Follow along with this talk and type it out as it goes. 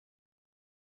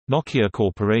Nokia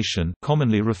Corporation,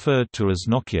 commonly referred to as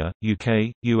Nokia,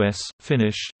 UK, US,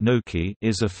 Finnish, Nokia,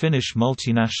 is a Finnish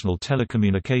multinational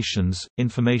telecommunications,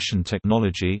 information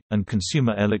technology, and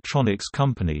consumer electronics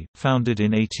company, founded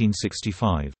in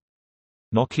 1865.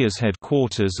 Nokia's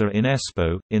headquarters are in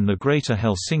Espoo, in the Greater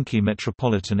Helsinki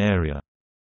metropolitan area.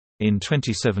 In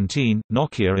 2017,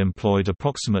 Nokia employed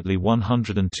approximately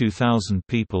 102,000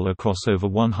 people across over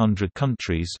 100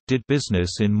 countries, did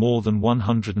business in more than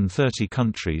 130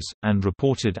 countries, and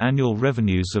reported annual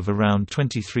revenues of around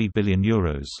 €23 billion.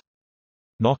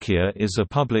 Nokia is a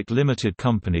public limited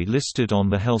company listed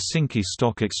on the Helsinki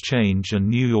Stock Exchange and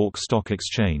New York Stock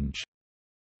Exchange.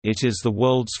 It is the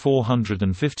world's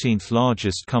 415th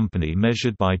largest company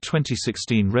measured by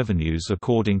 2016 revenues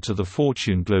according to the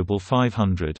Fortune Global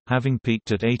 500, having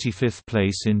peaked at 85th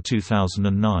place in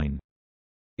 2009.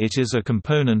 It is a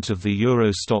component of the Euro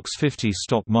Stoxx 50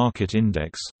 stock market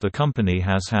index. The company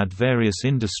has had various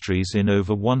industries in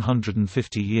over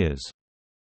 150 years.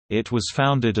 It was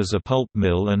founded as a pulp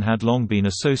mill and had long been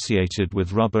associated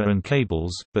with rubber and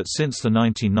cables, but since the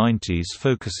 1990s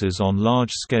focuses on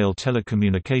large-scale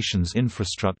telecommunications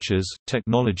infrastructures,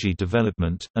 technology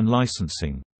development, and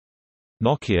licensing.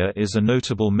 Nokia is a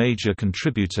notable major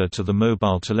contributor to the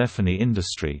mobile telephony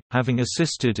industry, having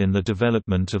assisted in the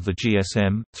development of the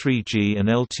GSM, 3G and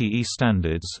LTE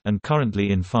standards and currently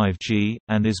in 5G,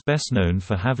 and is best known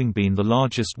for having been the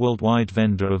largest worldwide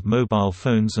vendor of mobile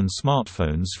phones and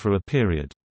smartphones for a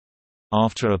period.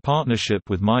 After a partnership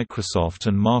with Microsoft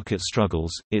and market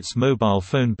struggles, its mobile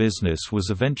phone business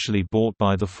was eventually bought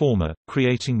by the former,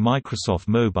 creating Microsoft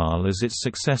Mobile as its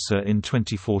successor in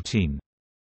 2014.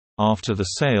 After the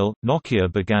sale, Nokia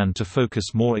began to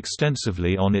focus more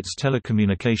extensively on its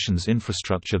telecommunications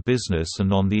infrastructure business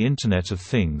and on the Internet of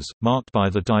Things, marked by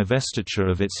the divestiture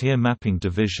of its HERE mapping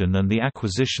division and the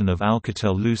acquisition of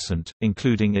Alcatel-Lucent,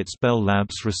 including its Bell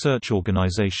Labs research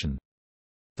organization.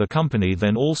 The company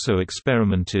then also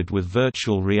experimented with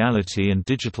virtual reality and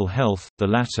digital health, the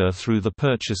latter through the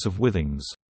purchase of Withings.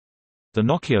 The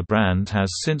Nokia brand has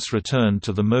since returned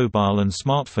to the mobile and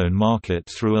smartphone market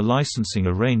through a licensing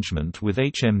arrangement with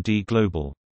HMD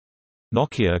Global.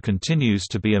 Nokia continues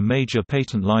to be a major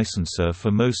patent licensor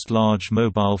for most large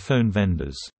mobile phone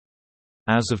vendors.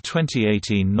 As of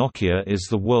 2018, Nokia is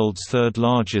the world's third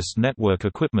largest network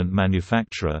equipment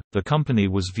manufacturer. The company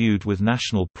was viewed with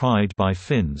national pride by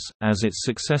Finns, as its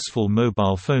successful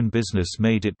mobile phone business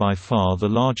made it by far the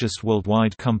largest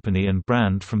worldwide company and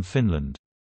brand from Finland.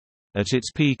 At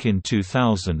its peak in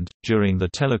 2000, during the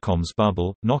telecoms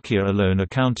bubble, Nokia alone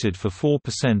accounted for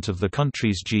 4% of the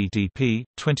country's GDP,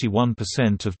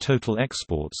 21% of total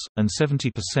exports, and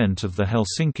 70% of the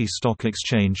Helsinki Stock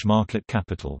Exchange market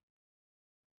capital.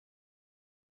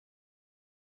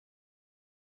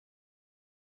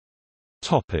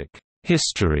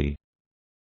 History.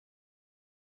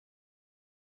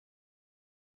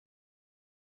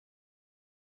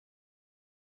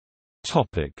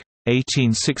 Topic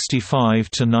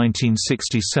 1865 to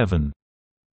 1967.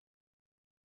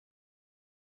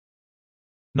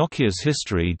 Nokia's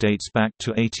history dates back to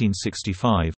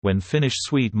 1865, when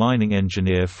Finnish-Swede mining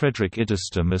engineer Fredrik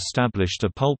Idestam established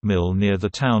a pulp mill near the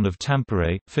town of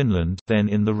Tampere, Finland, then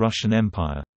in the Russian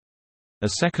Empire. A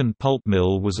second pulp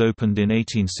mill was opened in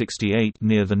 1868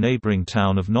 near the neighboring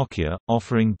town of Nokia,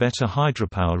 offering better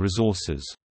hydropower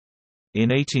resources. In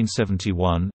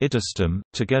 1871, Idestam,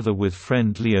 together with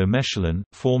friend Leo Mechelin,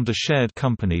 formed a shared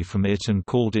company from it and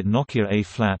called it Nokia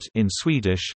A-flat in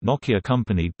Swedish, Nokia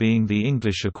Company being the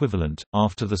English equivalent,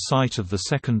 after the site of the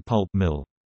second pulp mill.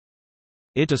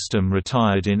 Idestam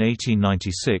retired in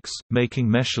 1896,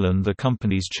 making Mechelin the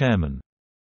company's chairman.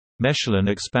 Mechelin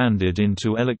expanded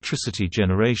into electricity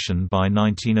generation by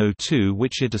 1902,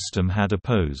 which Idestam had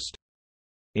opposed.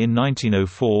 In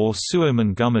 1904,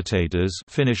 Suomen Gummitehdas,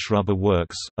 Finnish Rubber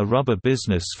Works, a rubber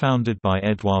business founded by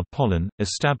Eduard Pollen,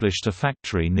 established a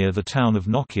factory near the town of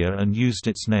Nokia and used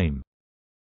its name.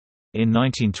 In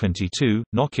 1922,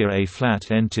 Nokia A-flat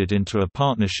entered into a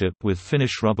partnership with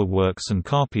Finnish Rubber Works and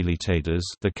Karpilitehdas,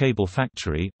 the cable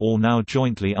factory, all now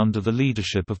jointly under the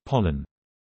leadership of Pollen.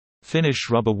 Finnish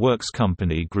Rubber Works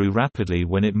Company grew rapidly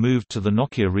when it moved to the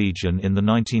Nokia region in the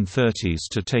 1930s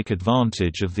to take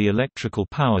advantage of the electrical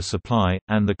power supply,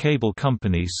 and the cable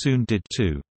company soon did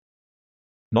too.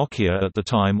 Nokia at the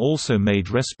time also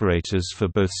made respirators for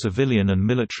both civilian and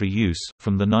military use,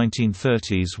 from the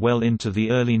 1930s well into the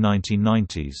early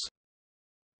 1990s.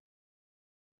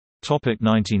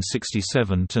 1967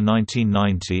 to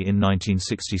 1990. In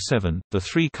 1967, the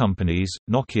three companies,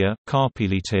 Nokia,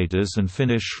 Karpilitaiders and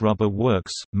Finnish Rubber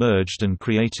Works, merged and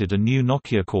created a new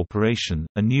Nokia Corporation,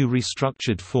 a new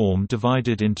restructured form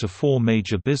divided into four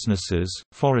major businesses: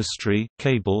 forestry,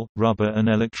 cable, rubber and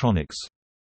electronics.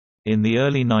 In the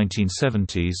early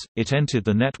 1970s, it entered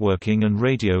the networking and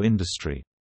radio industry.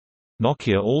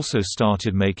 Nokia also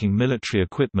started making military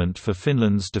equipment for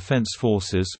Finland's defence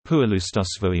forces,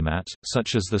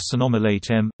 such as the Sanomalate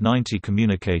M90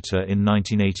 communicator in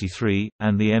 1983,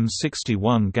 and the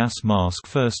M61 gas mask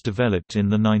first developed in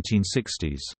the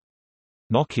 1960s.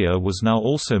 Nokia was now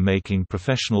also making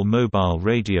professional mobile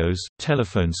radios,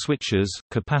 telephone switches,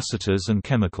 capacitors and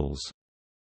chemicals.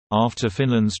 After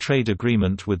Finland's trade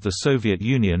agreement with the Soviet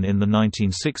Union in the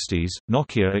 1960s,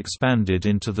 Nokia expanded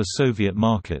into the Soviet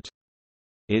market.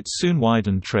 It soon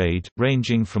widened trade,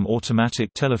 ranging from automatic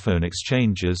telephone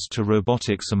exchanges to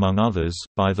robotics among others.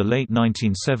 By the late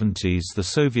 1970s, the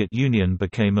Soviet Union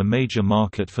became a major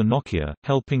market for Nokia,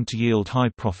 helping to yield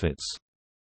high profits.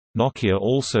 Nokia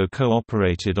also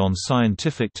cooperated on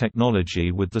scientific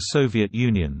technology with the Soviet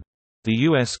Union. The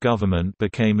U.S. government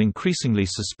became increasingly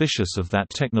suspicious of that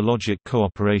technologic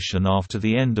cooperation after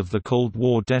the end of the Cold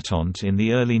War détente in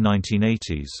the early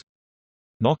 1980s.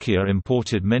 Nokia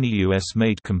imported many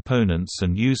U.S.-made components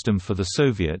and used them for the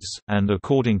Soviets, and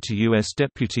according to U.S.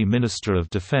 Deputy Minister of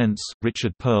Defense,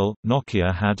 Richard Perle,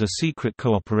 Nokia had a secret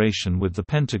cooperation with the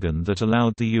Pentagon that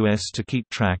allowed the U.S. to keep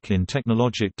track in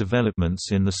technologic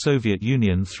developments in the Soviet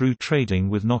Union through trading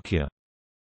with Nokia.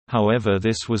 However,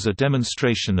 this was a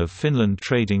demonstration of Finland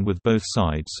trading with both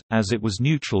sides, as it was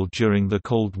neutral during the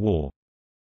Cold War.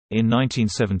 In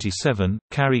 1977,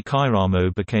 Kari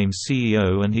Kairamo became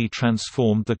CEO and he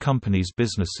transformed the company's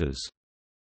businesses.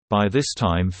 By this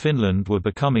time Finland were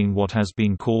becoming what has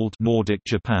been called Nordic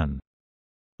Japan.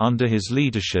 Under his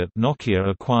leadership, Nokia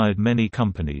acquired many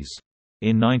companies.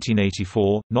 In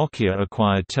 1984, Nokia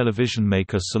acquired television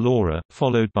maker Salora,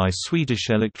 followed by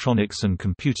Swedish electronics and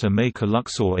computer maker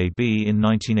Luxor AB in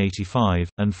 1985,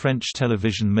 and French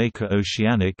television maker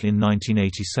Oceanic in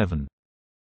 1987.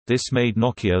 This made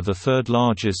Nokia the third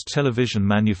largest television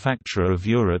manufacturer of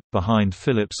Europe, behind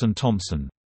Philips and Thomson.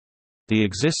 The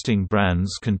existing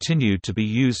brands continued to be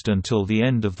used until the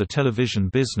end of the television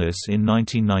business in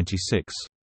 1996.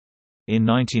 In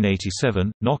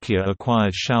 1987, Nokia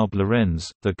acquired Schaub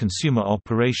Lorenz, the consumer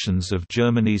operations of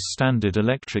Germany's Standard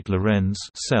Electric Lorenz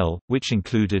cell, which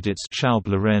included its Schaub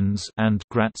Lorenz and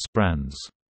Gratz brands.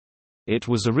 It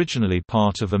was originally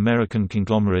part of American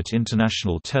conglomerate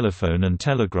International Telephone and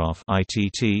Telegraph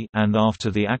 (ITT), and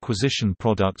after the acquisition,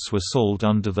 products were sold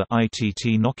under the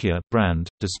ITT Nokia brand.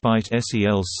 Despite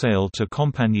SEL's sale to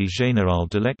Compagnie Générale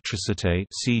d'Électricité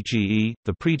 (CGE),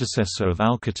 the predecessor of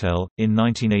Alcatel, in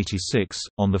 1986,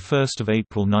 on the 1st of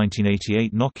April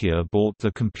 1988, Nokia bought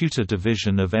the computer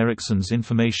division of Ericsson's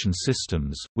Information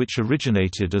Systems, which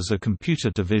originated as a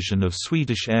computer division of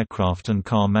Swedish aircraft and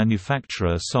car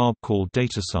manufacturer Saab called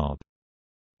Datasaab.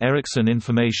 Ericsson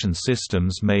Information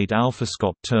Systems made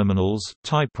AlphaScope terminals,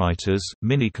 typewriters,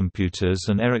 minicomputers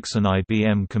and Ericsson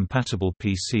IBM-compatible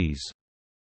PCs.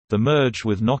 The merge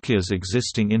with Nokia's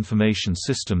existing Information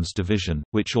Systems division,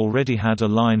 which already had a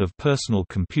line of personal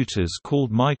computers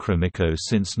called Micromico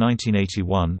since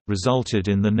 1981, resulted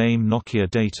in the name Nokia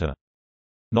Data.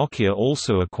 Nokia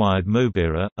also acquired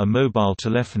Mobira, a mobile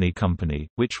telephony company,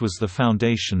 which was the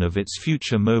foundation of its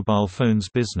future mobile phones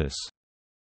business.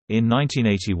 In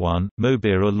 1981,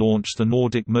 Mobira launched the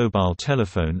Nordic Mobile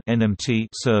Telephone (NMT)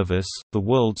 service, the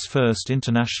world's first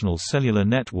international cellular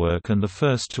network and the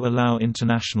first to allow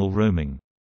international roaming.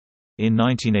 In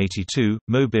 1982,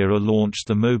 Mobira launched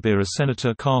the Mobira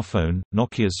Senator car phone,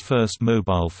 Nokia's first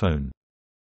mobile phone.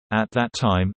 At that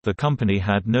time, the company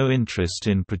had no interest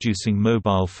in producing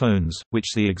mobile phones,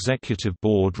 which the executive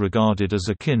board regarded as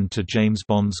akin to James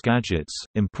Bond's gadgets,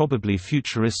 improbably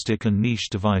futuristic and niche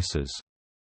devices.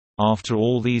 After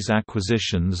all these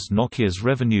acquisitions, Nokia's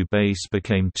revenue base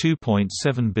became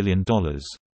 $2.7 billion.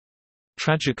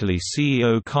 Tragically,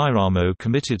 CEO Kairamo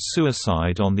committed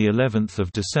suicide on the 11th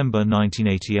of December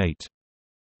 1988.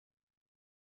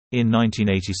 In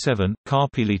 1987,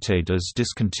 Karpilitaiders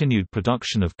discontinued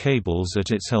production of cables at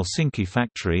its Helsinki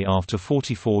factory after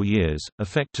 44 years,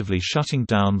 effectively shutting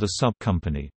down the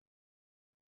sub-company.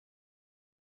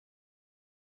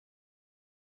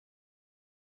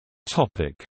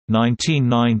 Topic: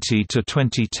 1990 to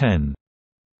 2010.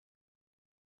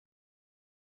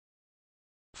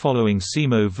 Following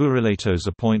Simo Vuorilato's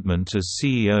appointment as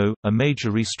CEO, a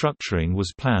major restructuring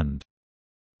was planned.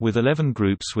 With 11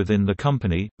 groups within the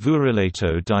company,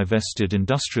 Vuorileto divested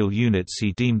industrial units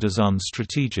he deemed as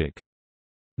unstrategic.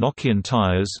 Nokian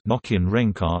Tyres, Nokian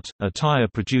Renkaat, a tyre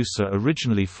producer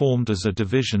originally formed as a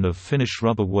division of Finnish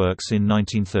Rubber Works in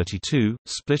 1932,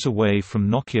 split away from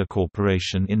Nokia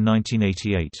Corporation in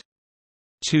 1988.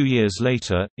 2 years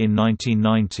later, in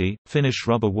 1990, Finnish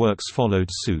Rubber Works followed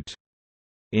suit.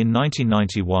 In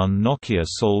 1991 Nokia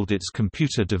sold its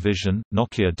computer division,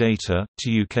 Nokia Data,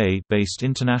 to UK-based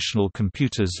International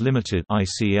Computers Limited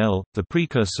 (ICL), the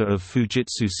precursor of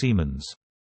Fujitsu Siemens.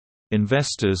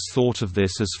 Investors thought of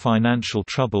this as financial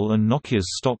trouble and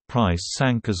Nokia's stock price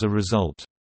sank as a result.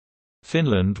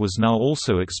 Finland was now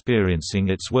also experiencing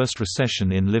its worst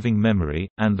recession in living memory,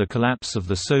 and the collapse of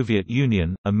the Soviet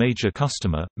Union, a major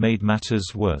customer, made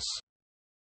matters worse.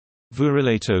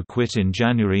 Vuorileto quit in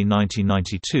January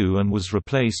 1992 and was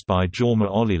replaced by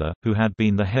Jorma Ollila, who had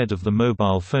been the head of the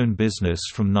mobile phone business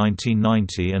from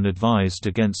 1990 and advised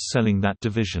against selling that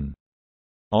division.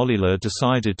 Ollila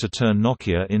decided to turn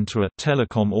Nokia into a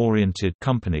telecom-oriented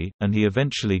company, and he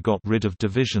eventually got rid of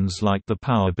divisions like the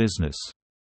power business.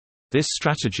 This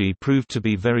strategy proved to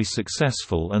be very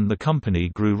successful and the company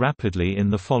grew rapidly in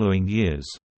the following years.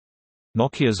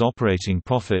 Nokia's operating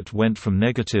profit went from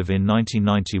negative in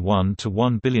 1991 to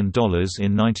 $1 billion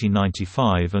in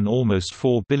 1995 and almost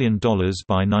 $4 billion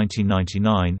by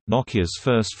 1999. Nokia's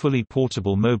first fully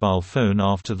portable mobile phone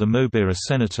after the Mobira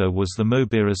Senator was the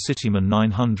Mobira Cityman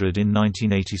 900 in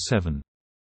 1987.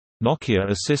 Nokia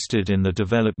assisted in the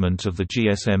development of the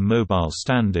GSM mobile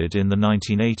standard in the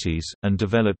 1980s, and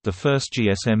developed the first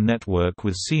GSM network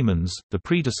with Siemens, the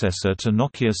predecessor to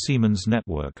Nokia Siemens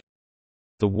Network.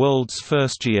 The world's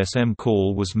first GSM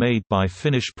call was made by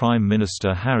Finnish Prime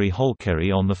Minister Harri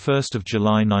Holkeri on 1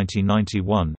 July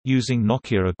 1991, using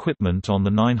Nokia equipment on the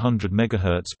 900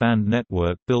 MHz band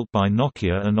network built by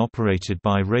Nokia and operated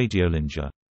by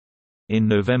Radiolinja. In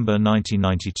November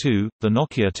 1992, the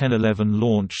Nokia 1011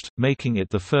 launched, making it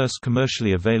the first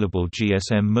commercially available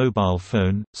GSM mobile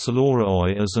phone. Salora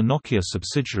Oy as a Nokia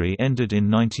subsidiary ended in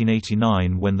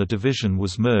 1989 when the division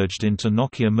was merged into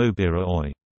Nokia Mobira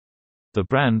Oy. The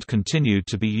brand continued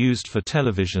to be used for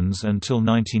televisions until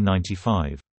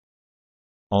 1995.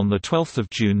 On 12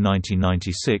 June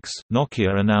 1996,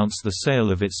 Nokia announced the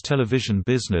sale of its television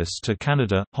business to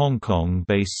Canada, Hong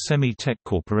Kong-based Semi-Tech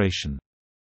Corporation.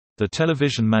 The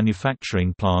television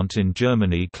manufacturing plant in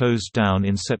Germany closed down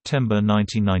in September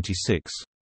 1996.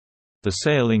 The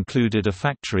sale included a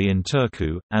factory in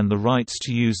Turku, and the rights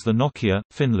to use the Nokia,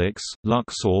 Finlix,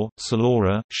 Luxor,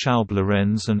 Salora, Schaub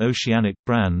Lorenz and Oceanic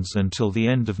brands until the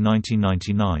end of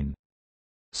 1999.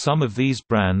 Some of these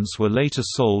brands were later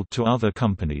sold to other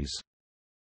companies.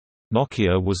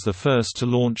 Nokia was the first to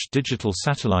launch digital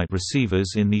satellite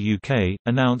receivers in the UK,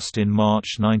 announced in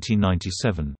March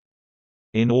 1997.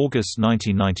 In August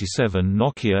 1997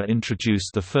 Nokia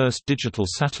introduced the first digital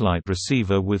satellite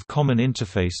receiver with Common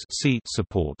Interface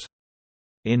support.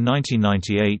 In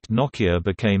 1998 Nokia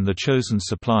became the chosen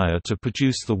supplier to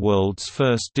produce the world's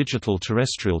first digital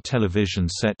terrestrial television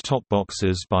set-top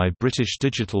boxes by British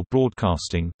Digital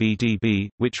Broadcasting (BDB),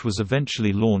 which was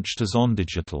eventually launched as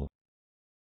OnDigital.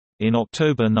 In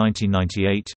October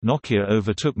 1998, Nokia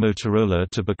overtook Motorola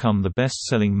to become the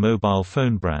best-selling mobile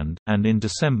phone brand, and in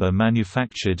December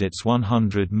manufactured its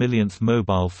 100 millionth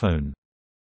mobile phone.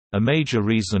 A major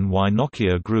reason why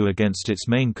Nokia grew against its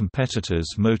main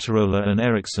competitors Motorola and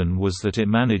Ericsson was that it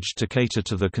managed to cater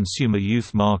to the consumer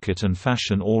youth market and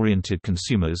fashion-oriented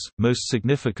consumers, most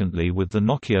significantly with the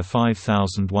Nokia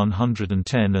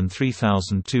 5110 and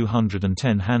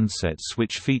 3210 handsets,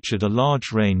 which featured a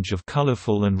large range of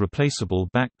colorful and replaceable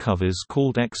back covers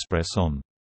called Express On.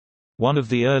 One of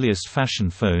the earliest fashion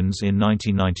phones in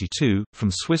 1992, from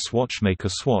Swiss watchmaker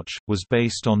Swatch, was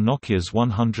based on Nokia's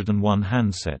 101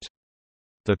 handset.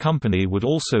 The company would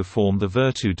also form the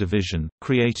Vertu division,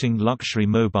 creating luxury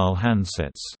mobile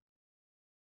handsets.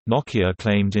 Nokia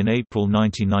claimed in April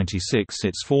 1996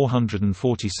 its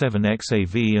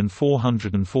 447XAV and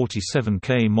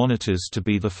 447K monitors to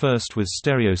be the first with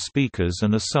stereo speakers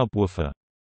and a subwoofer.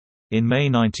 In May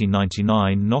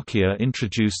 1999 Nokia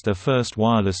introduced their first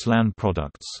wireless LAN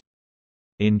products.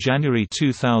 In January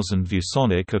 2000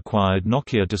 ViewSonic acquired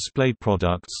Nokia Display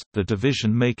Products, the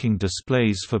division making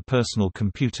displays for personal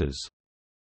computers.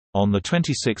 On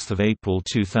 26 April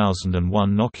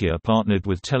 2001 Nokia partnered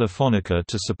with Telefonica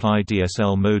to supply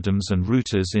DSL modems and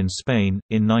routers in Spain.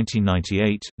 In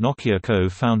 1998, Nokia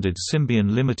co-founded Symbian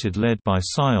Limited led by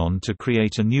Scion to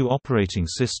create a new operating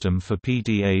system for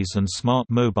PDAs and smart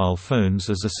mobile phones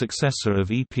as a successor of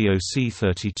EPOC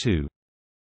 32.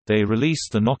 They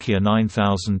released the Nokia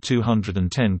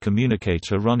 9210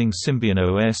 communicator running Symbian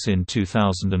OS in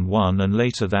 2001 and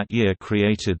later that year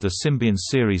created the Symbian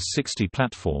Series 60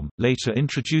 platform, later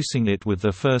introducing it with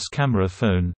their first camera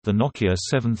phone, the Nokia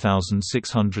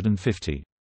 7650.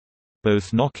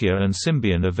 Both Nokia and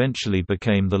Symbian eventually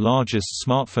became the largest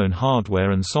smartphone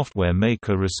hardware and software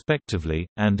maker respectively,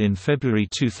 and in February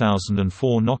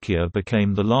 2004 Nokia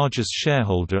became the largest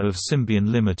shareholder of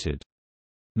Symbian Limited.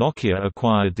 Nokia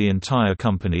acquired the entire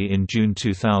company in June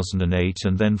 2008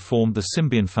 and then formed the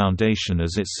Symbian Foundation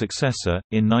as its successor.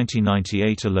 In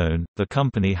 1998 alone, the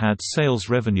company had sales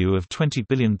revenue of $20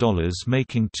 billion,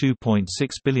 making $2.6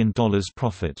 billion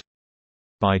profit.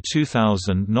 By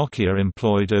 2000, Nokia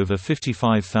employed over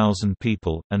 55,000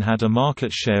 people, and had a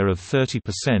market share of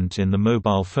 30% in the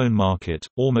mobile phone market,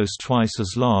 almost twice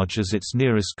as large as its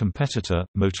nearest competitor,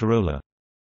 Motorola.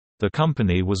 The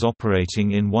company was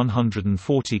operating in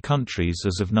 140 countries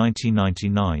as of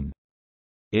 1999.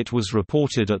 It was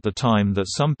reported at the time that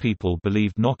some people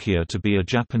believed Nokia to be a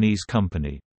Japanese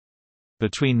company.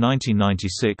 Between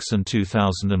 1996 and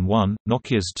 2001,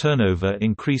 Nokia's turnover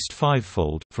increased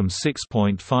fivefold, from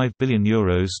 €6.5 billion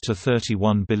to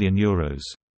 €31 billion.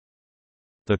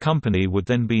 The company would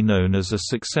then be known as a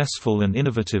successful and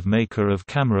innovative maker of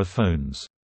camera phones.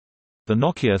 The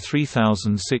Nokia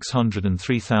 3600 and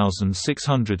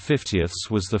 3650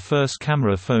 was the first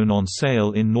camera phone on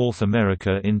sale in North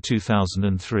America in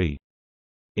 2003.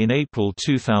 In April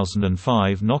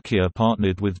 2005 Nokia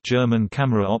partnered with German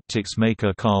camera optics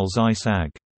maker Carl Zeiss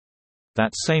AG.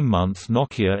 That same month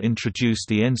Nokia introduced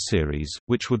the N-series,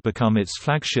 which would become its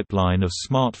flagship line of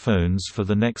smartphones for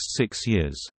the next 6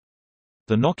 years.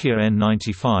 The Nokia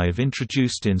N95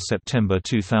 introduced in September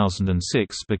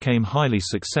 2006 became highly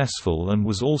successful and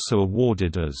was also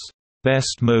awarded as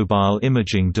Best Mobile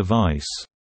Imaging Device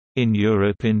in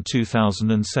Europe in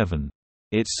 2007.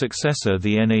 Its successor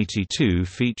the N82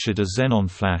 featured a xenon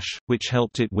flash, which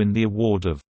helped it win the award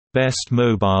of Best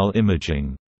Mobile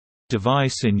Imaging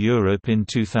Device in Europe in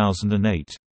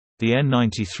 2008. The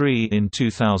N93 in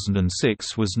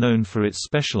 2006 was known for its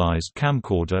specialized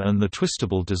camcorder and the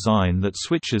twistable design that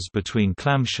switches between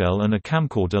clamshell and a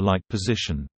camcorder-like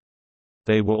position.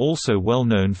 They were also well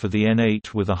known for the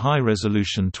N8 with a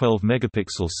high-resolution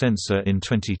 12-megapixel sensor in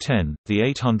 2010, the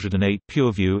 808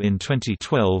 PureView in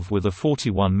 2012 with a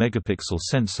 41-megapixel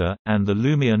sensor, and the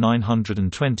Lumia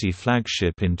 920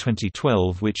 flagship in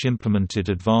 2012 which implemented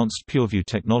advanced PureView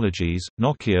technologies.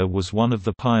 Nokia was one of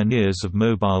the pioneers of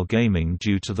mobile gaming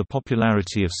due to the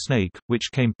popularity of Snake, which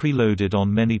came preloaded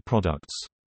on many products.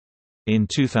 In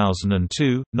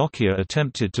 2002, Nokia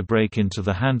attempted to break into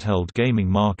the handheld gaming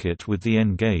market with the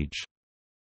N-Gage.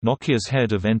 Nokia's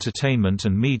head of entertainment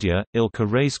and media, Ilkka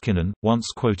Reiskinen, once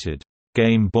quoted,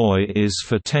 "Game Boy is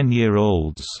for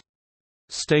 10-year-olds,"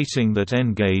 stating that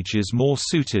N-Gage is more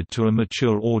suited to a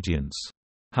mature audience.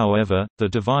 However, the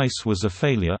device was a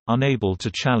failure, unable to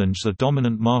challenge the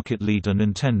dominant market leader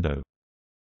Nintendo.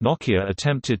 Nokia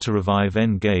attempted to revive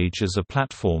N-Gage as a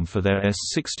platform for their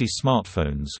S60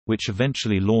 smartphones, which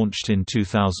eventually launched in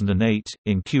 2008.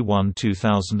 In Q1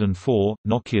 2004,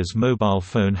 Nokia's mobile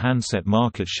phone handset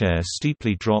market share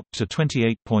steeply dropped to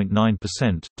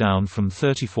 28.9%, down from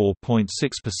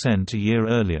 34.6% a year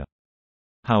earlier.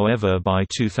 However, by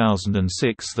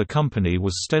 2006 the company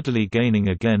was steadily gaining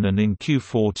again and in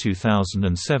Q4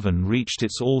 2007 reached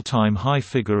its all-time high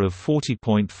figure of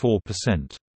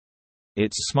 40.4%.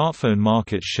 Its smartphone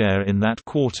market share in that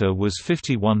quarter was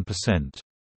 51%.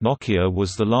 Nokia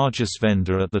was the largest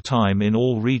vendor at the time in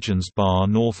all regions bar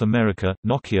North America.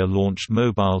 Nokia launched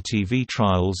mobile TV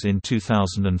trials in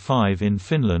 2005 in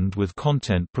Finland with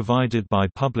content provided by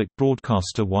public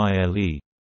broadcaster YLE.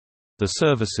 The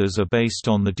services are based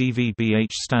on the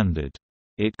DVB-H standard.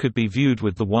 It could be viewed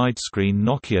with the widescreen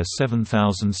Nokia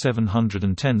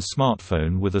 7710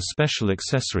 smartphone with a special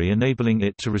accessory enabling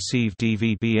it to receive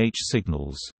DVB-H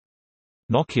signals.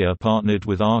 Nokia partnered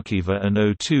with Arqiva and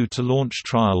O2 to launch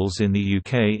trials in the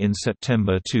UK in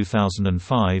September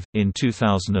 2005. In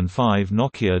 2005,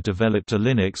 Nokia developed a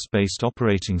Linux-based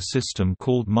operating system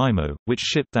called MIMO, which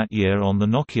shipped that year on the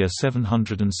Nokia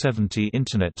 770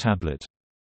 Internet tablet.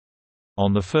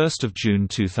 On 1 June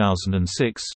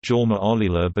 2006, Jorma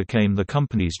Ollila became the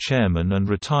company's chairman and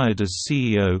retired as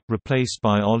CEO, replaced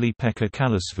by Olli-Pekka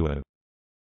Kallasvuo.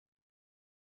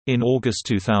 In August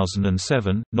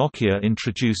 2007, Nokia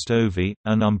introduced Ovi,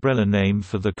 an umbrella name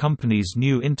for the company's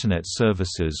new Internet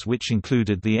services which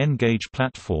included the N-Gage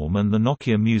platform and the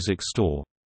Nokia Music Store.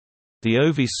 The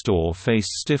OV Store faced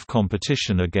stiff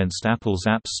competition against Apple's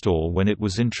App Store when it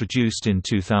was introduced in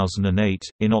 2008.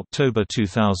 In October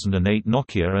 2008,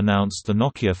 Nokia announced the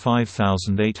Nokia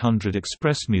 5800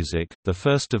 Express Music, the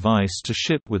first device to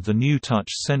ship with the new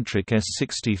touch-centric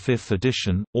S60 5th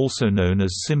edition, also known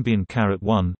as Symbian Carat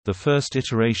 1, the first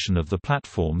iteration of the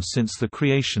platform since the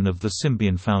creation of the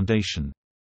Symbian Foundation.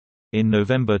 In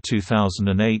November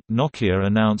 2008, Nokia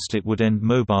announced it would end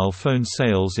mobile phone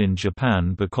sales in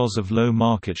Japan because of low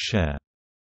market share.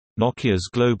 Nokia's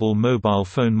global mobile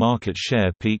phone market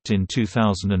share peaked in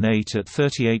 2008 at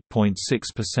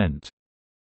 38.6%.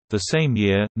 The same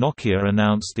year, Nokia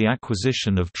announced the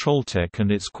acquisition of Trolltech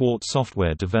and its Qort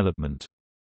software development.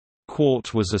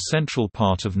 Qort was a central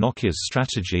part of Nokia's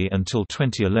strategy until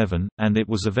 2011, and it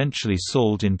was eventually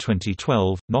sold in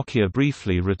 2012. Nokia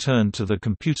briefly returned to the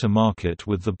computer market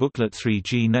with the Booklet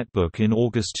 3G netbook in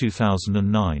August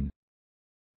 2009.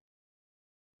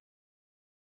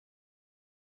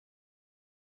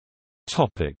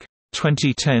 Topic: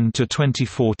 2010 to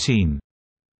 2014.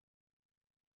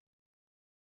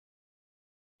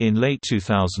 In late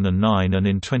 2009 and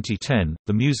in 2010,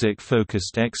 the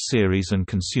music-focused X series and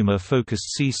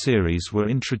consumer-focused C series were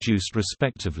introduced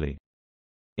respectively.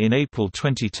 In April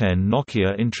 2010,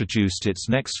 Nokia introduced its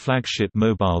next flagship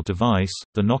mobile device,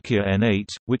 the Nokia N8,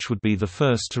 which would be the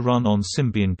first to run on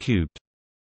Symbian Cubed.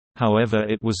 However,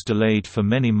 it was delayed for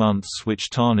many months,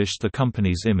 which tarnished the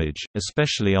company's image,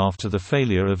 especially after the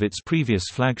failure of its previous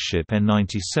flagship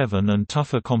N97 and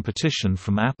tougher competition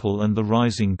from Apple and the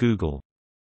rising Google.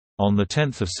 On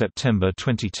 10 September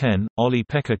 2010,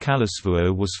 Olli-Pekka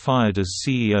Kallasvuo was fired as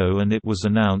CEO, and it was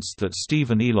announced that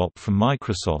Stephen Elop from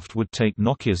Microsoft would take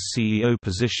Nokia's CEO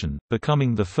position,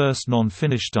 becoming the first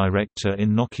non-Finnish director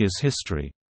in Nokia's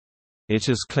history. It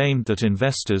is claimed that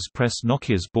investors pressed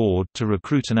Nokia's board to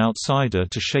recruit an outsider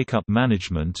to shake up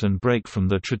management and break from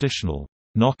the traditional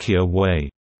Nokia way.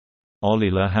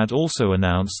 Ollila had also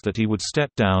announced that he would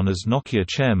step down as Nokia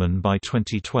chairman by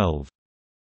 2012.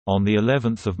 On the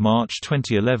 11th of March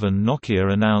 2011,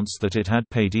 Nokia announced that it had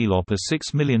paid Elop a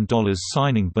 $6 million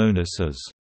signing bonus as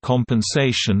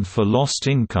compensation for lost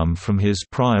income from his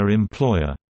prior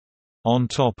employer, on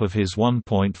top of his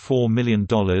 $1.4 million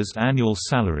annual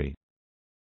salary.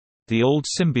 The old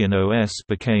Symbian OS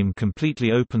became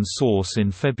completely open source in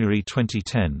February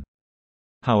 2010.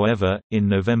 However, in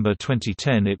November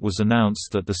 2010 it was announced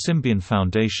that the Symbian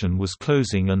Foundation was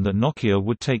closing and that Nokia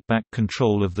would take back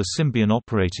control of the Symbian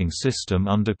operating system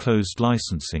under closed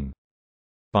licensing.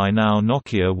 By now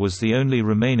Nokia was the only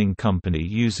remaining company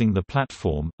using the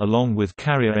platform, along with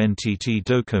carrier NTT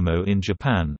Docomo in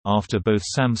Japan, after both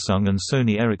Samsung and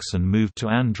Sony Ericsson moved to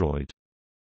Android.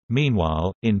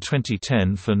 Meanwhile, in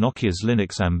 2010 for Nokia's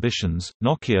Linux ambitions,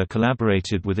 Nokia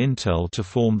collaborated with Intel to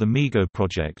form the MeeGo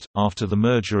project, after the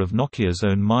merger of Nokia's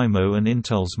own MIMO and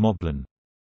Intel's Moblin.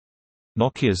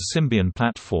 Nokia's Symbian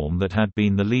platform, that had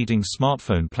been the leading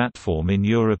smartphone platform in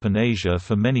Europe and Asia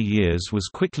for many years, was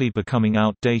quickly becoming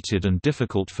outdated and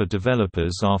difficult for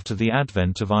developers after the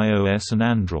advent of iOS and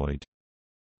Android.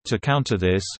 To counter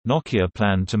this, Nokia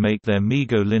planned to make their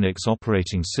MeeGo Linux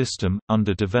operating system,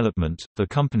 under development, the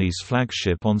company's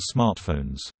flagship on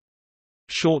smartphones.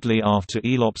 Shortly after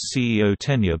Elop's CEO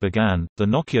tenure began, the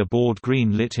Nokia board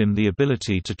green-lit him the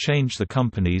ability to change the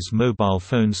company's mobile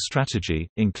phones strategy,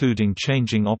 including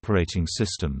changing operating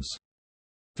systems.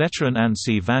 Veteran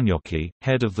Anssi Vanjoki,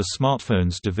 head of the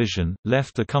smartphones division,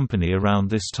 left the company around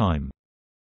this time.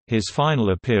 His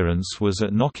final appearance was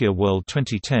at Nokia World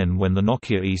 2010 when the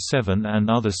Nokia E7 and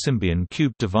other Symbian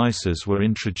Cube devices were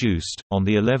introduced. On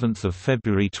the 11th of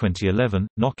February 2011,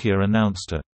 Nokia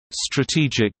announced a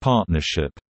strategic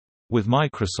partnership with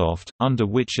Microsoft, under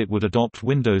which it would adopt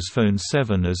Windows Phone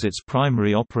 7 as its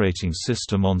primary operating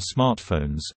system on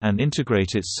smartphones, and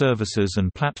integrate its services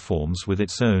and platforms with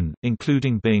its own,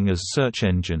 including Bing as search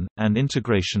engine, and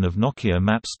integration of Nokia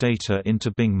Maps data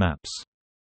into Bing Maps.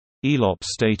 Elop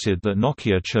stated that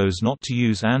Nokia chose not to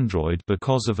use Android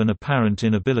because of an apparent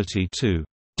inability to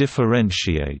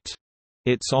differentiate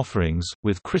its offerings,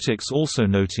 with critics also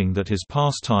noting that his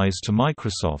past ties to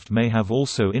Microsoft may have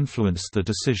also influenced the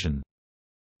decision.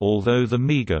 Although the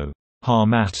MeeGo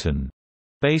Harmattan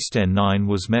based N9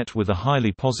 was met with a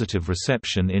highly positive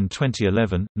reception in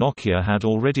 2011, Nokia had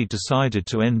already decided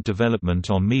to end development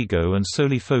on MeeGo and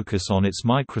solely focus on its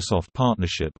Microsoft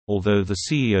partnership, although the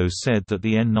CEO said that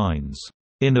the N9's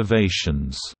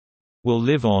innovations will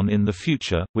live on in the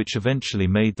future, which eventually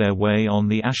made their way on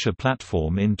the Asha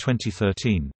platform in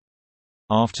 2013.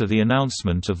 After the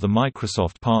announcement of the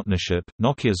Microsoft partnership,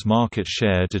 Nokia's market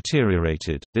share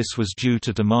deteriorated. This was due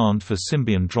to demand for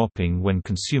Symbian dropping when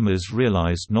consumers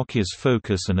realized Nokia's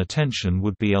focus and attention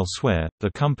would be elsewhere.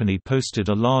 The company posted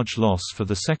a large loss for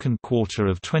the second quarter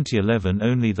of 2011,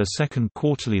 only the second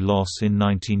quarterly loss in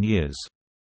 19 years.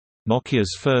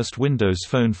 Nokia's first Windows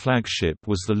Phone flagship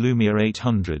was the Lumia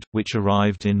 800, which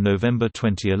arrived in November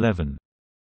 2011.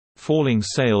 Falling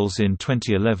sales in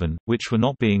 2011, which were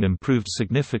not being improved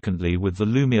significantly with the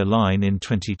Lumia line in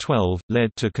 2012,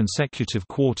 led to consecutive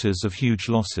quarters of huge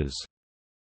losses.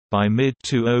 By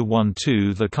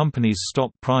mid-2012 the company's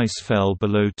stock price fell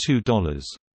below $2.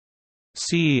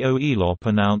 CEO Elop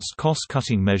announced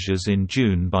cost-cutting measures in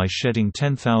June by shedding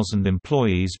 10,000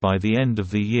 employees by the end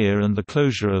of the year and the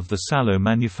closure of the Salo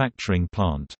manufacturing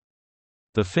plant.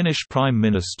 The Finnish Prime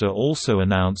Minister also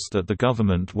announced that the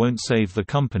government won't save the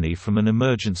company from an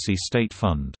emergency state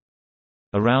fund.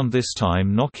 Around this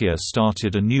time Nokia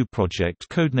started a new project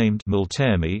codenamed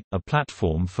Multemi, a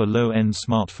platform for low-end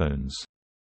smartphones.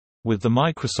 With the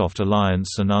Microsoft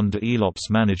alliance and under Elop's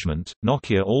management,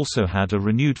 Nokia also had a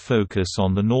renewed focus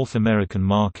on the North American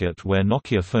market where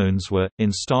Nokia phones were,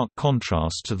 in stark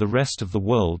contrast to the rest of the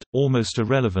world, almost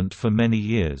irrelevant for many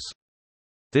years.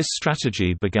 This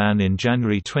strategy began in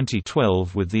January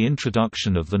 2012 with the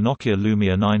introduction of the Nokia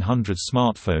Lumia 900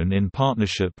 smartphone in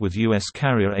partnership with US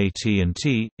carrier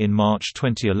AT&T. In March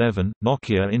 2011,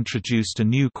 Nokia introduced a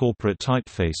new corporate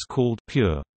typeface called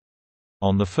Pure.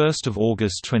 On 1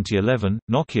 August 2011,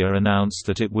 Nokia announced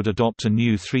that it would adopt a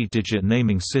new 3-digit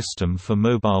naming system for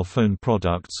mobile phone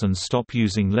products and stop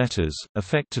using letters,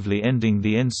 effectively ending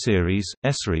the N-series,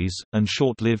 S-series, and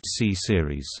short-lived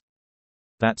C-series.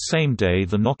 That same day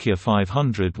the Nokia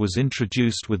 500 was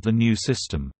introduced with the new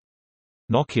system.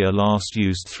 Nokia last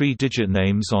used 3-digit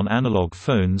names on analog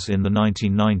phones in the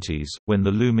 1990s. When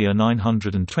the Lumia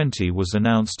 920 was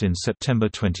announced in September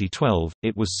 2012,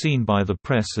 it was seen by the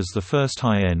press as the first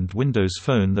high-end Windows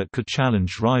phone that could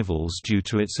challenge rivals due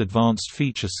to its advanced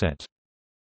feature set.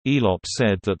 Elop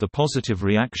said that the positive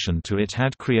reaction to it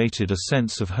had created a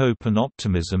sense of hope and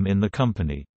optimism in the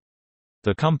company.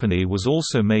 The company was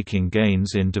also making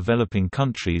gains in developing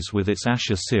countries with its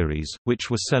Asha series,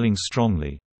 which were selling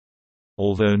strongly.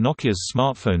 Although Nokia's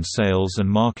smartphone sales and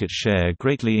market share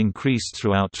greatly increased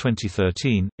throughout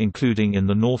 2013, including in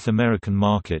the North American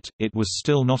market, it was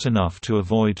still not enough to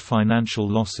avoid financial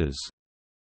losses.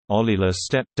 Ollila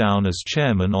stepped down as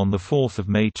chairman on 4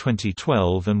 May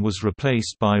 2012 and was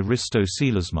replaced by Risto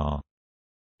Siilasmaa.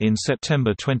 In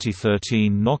September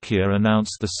 2013 Nokia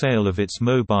announced the sale of its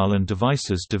mobile and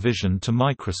devices division to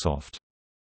Microsoft.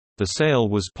 The sale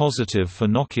was positive for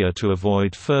Nokia to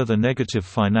avoid further negative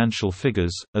financial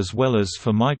figures, as well as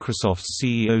for Microsoft's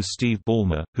CEO Steve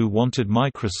Ballmer, who wanted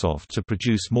Microsoft to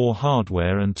produce more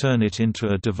hardware and turn it into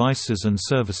a devices and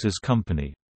services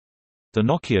company. The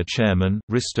Nokia chairman,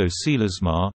 Risto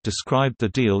Siilasmaa, described the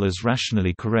deal as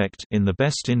rationally correct in the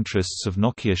best interests of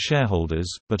Nokia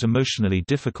shareholders, but emotionally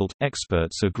difficult.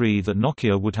 Experts agree that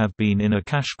Nokia would have been in a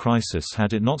cash crisis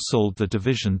had it not sold the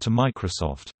division to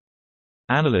Microsoft.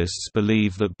 Analysts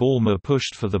believe that Ballmer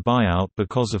pushed for the buyout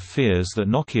because of fears that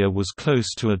Nokia was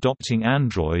close to adopting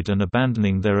Android and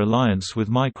abandoning their alliance with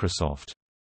Microsoft.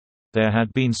 There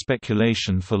had been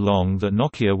speculation for long that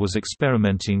Nokia was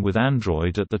experimenting with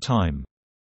Android at the time.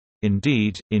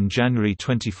 Indeed, in January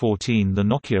 2014 the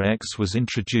Nokia X was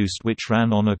introduced, which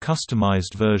ran on a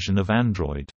customized version of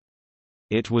Android.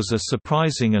 It was a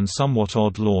surprising and somewhat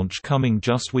odd launch, coming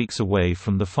just weeks away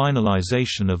from the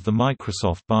finalization of the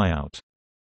Microsoft buyout.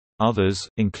 Others,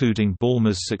 including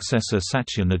Ballmer's successor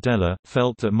Satya Nadella,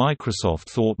 felt that Microsoft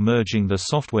thought merging the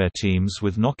software teams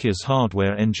with Nokia's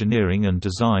hardware engineering and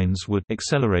designs would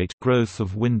accelerate growth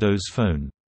of Windows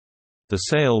Phone. The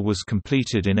sale was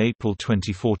completed in April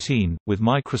 2014, with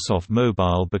Microsoft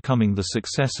Mobile becoming the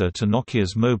successor to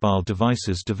Nokia's mobile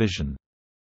devices division.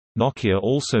 Nokia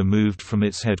also moved from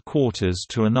its headquarters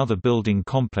to another building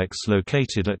complex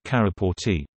located at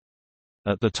Karaportti.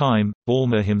 At the time,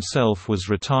 Ballmer himself was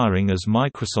retiring as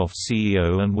Microsoft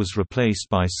CEO and was replaced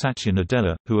by Satya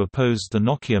Nadella, who opposed the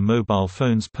Nokia mobile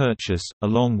phones purchase,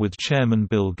 along with chairman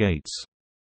Bill Gates.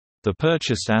 The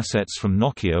purchased assets from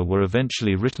Nokia were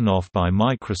eventually written off by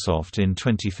Microsoft in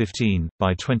 2015.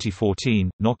 By 2014,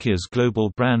 Nokia's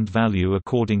global brand value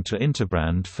according to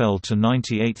Interbrand fell to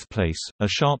 98th place, a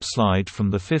sharp slide from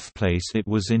the 5th place it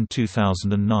was in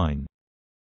 2009.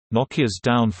 Nokia's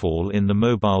downfall in the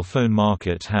mobile phone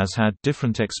market has had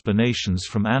different explanations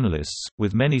from analysts,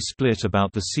 with many split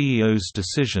about the CEO's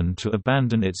decision to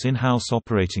abandon its in-house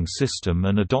operating system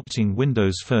and adopting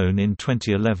Windows Phone in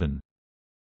 2011.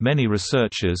 Many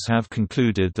researchers have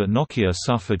concluded that Nokia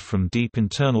suffered from deep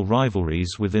internal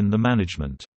rivalries within the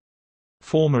management.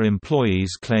 Former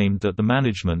employees claimed that the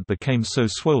management became so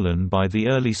swollen by the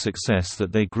early success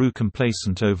that they grew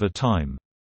complacent over time.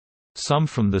 Some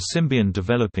from the Symbian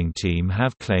developing team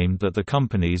have claimed that the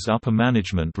company's upper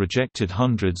management rejected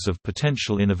hundreds of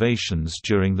potential innovations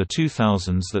during the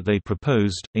 2000s that they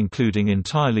proposed, including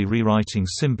entirely rewriting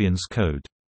Symbian's code.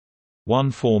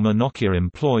 One former Nokia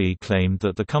employee claimed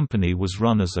that the company was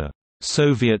run as a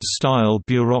Soviet-style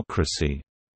bureaucracy.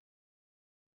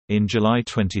 In July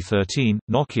 2013,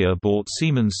 Nokia bought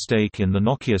Siemens' stake in the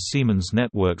Nokia Siemens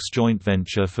Networks joint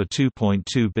venture for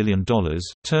 $2.2 billion,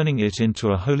 turning it into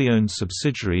a wholly owned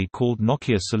subsidiary called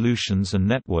Nokia Solutions and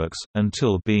Networks,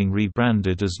 until being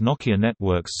rebranded as Nokia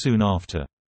Networks soon after.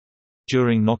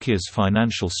 During Nokia's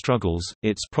financial struggles,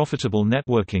 its profitable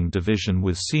networking division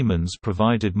with Siemens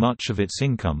provided much of its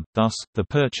income, thus, the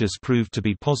purchase proved to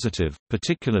be positive,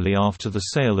 particularly after the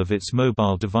sale of its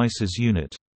mobile devices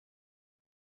unit.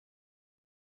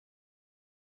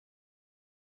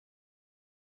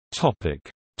 Topic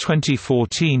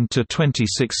 2014 to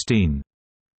 2016.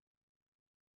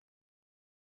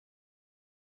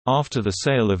 After the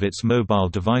sale of its mobile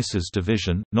devices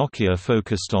division, Nokia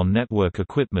focused on network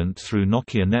equipment through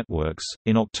Nokia Networks.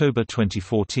 In October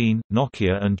 2014,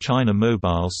 Nokia and China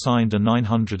Mobile signed a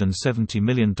 $970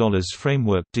 million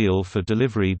framework deal for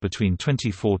delivery between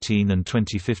 2014 and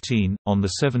 2015. On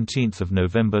 17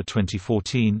 November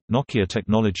 2014, Nokia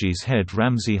Technologies head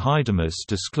Ramzi Haidamus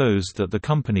disclosed that the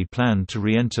company planned to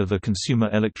re-enter the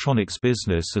consumer electronics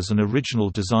business as an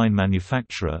original design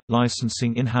manufacturer,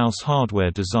 licensing in-house hardware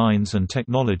designs and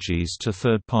technologies to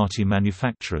third-party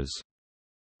manufacturers.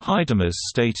 Haidamus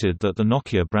stated that the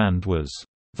Nokia brand was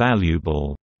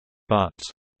valuable, but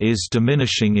is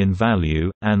diminishing in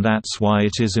value, and that's why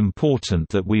it is important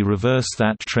that we reverse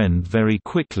that trend very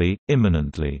quickly,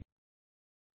 imminently.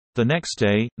 The next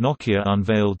day, Nokia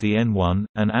unveiled the N1,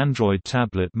 an Android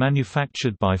tablet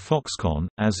manufactured by Foxconn,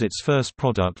 as its first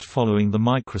product following the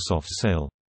Microsoft sale.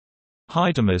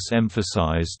 Haidamus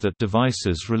emphasized that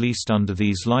devices released under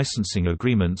these licensing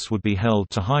agreements would be held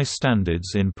to high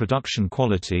standards in production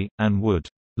quality, and would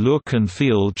look and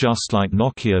feel just like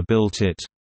Nokia built it.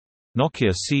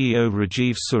 Nokia CEO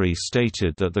Rajeev Suri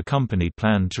stated that the company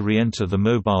planned to re-enter the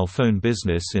mobile phone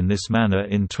business in this manner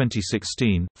in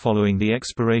 2016, following the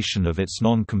expiration of its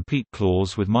non-compete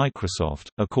clause with Microsoft.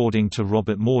 According to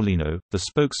Robert Morlino, the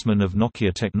spokesman of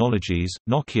Nokia Technologies,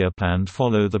 Nokia planned to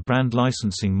follow the brand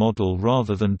licensing model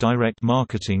rather than direct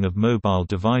marketing of mobile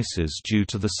devices due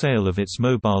to the sale of its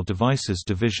mobile devices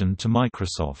division to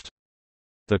Microsoft.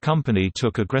 The company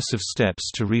took aggressive steps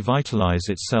to revitalize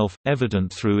itself,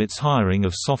 evident through its hiring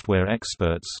of software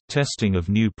experts, testing of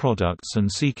new products and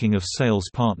seeking of sales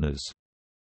partners.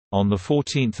 On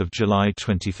 14 July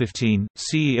 2015,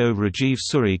 CEO Rajeev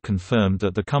Suri confirmed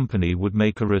that the company would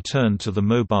make a return to the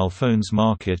mobile phones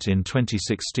market in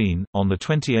 2016. On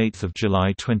 28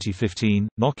 July 2015,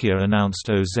 Nokia announced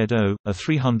OZO, a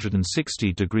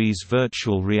 360°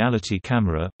 virtual reality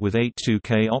camera, with 8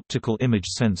 2K optical image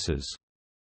sensors.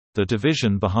 The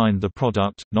division behind the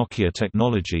product, Nokia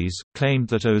Technologies, claimed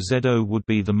that OZO would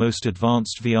be the most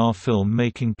advanced VR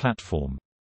film-making platform.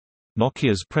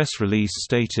 Nokia's press release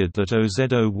stated that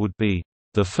OZO would be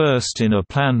the first in a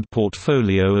planned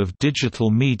portfolio of digital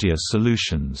media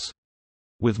solutions,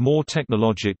 with more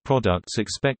technologic products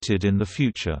expected in the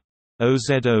future.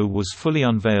 OZO was fully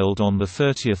unveiled on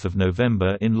 30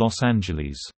 November in Los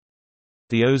Angeles.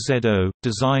 The OZO,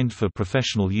 designed for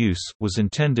professional use, was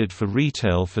intended for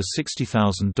retail for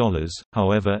 $60,000,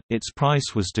 however, its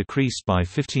price was decreased by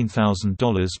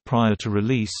 $15,000 prior to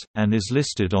release, and is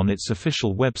listed on its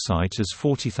official website as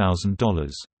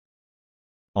 $40,000.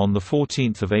 On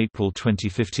 14 April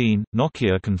 2015,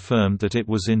 Nokia confirmed that it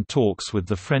was in talks with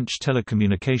the French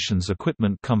telecommunications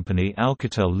equipment company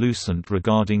Alcatel-Lucent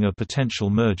regarding a potential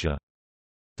merger.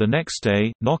 The next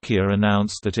day, Nokia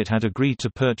announced that it had agreed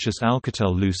to purchase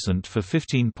Alcatel-Lucent for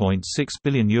 €15.6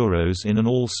 billion in an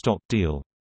all-stock deal.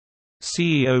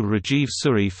 CEO Rajeev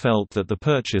Suri felt that the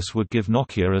purchase would give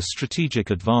Nokia a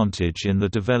strategic advantage in the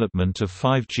development of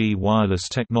 5G wireless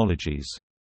technologies.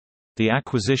 The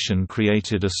acquisition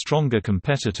created a stronger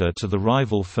competitor to the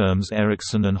rival firms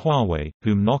Ericsson and Huawei,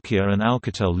 whom Nokia and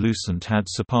Alcatel-Lucent had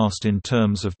surpassed in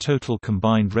terms of total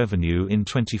combined revenue in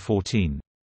 2014.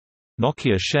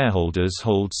 Nokia shareholders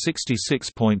hold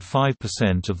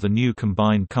 66.5% of the new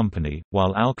combined company,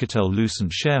 while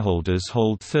Alcatel-Lucent shareholders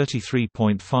hold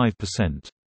 33.5%.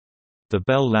 The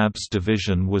Bell Labs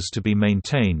division was to be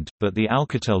maintained, but the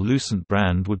Alcatel-Lucent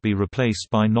brand would be replaced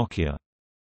by Nokia.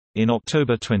 In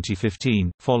October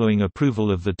 2015, following approval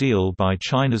of the deal by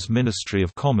China's Ministry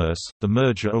of Commerce, the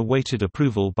merger awaited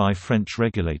approval by French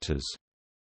regulators.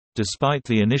 Despite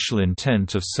the initial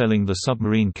intent of selling the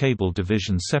submarine cable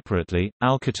division separately,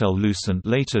 Alcatel-Lucent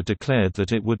later declared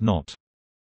that it would not.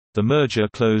 The merger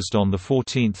closed on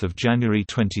 14 January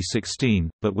 2016,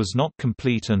 but was not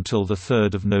complete until 3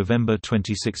 November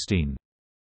 2016.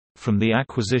 From the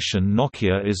acquisition,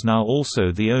 Nokia is now also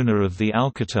the owner of the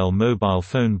Alcatel mobile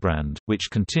phone brand, which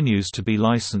continues to be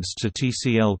licensed to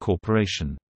TCL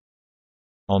Corporation.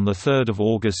 On 3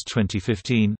 August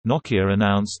 2015, Nokia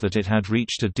announced that it had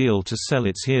reached a deal to sell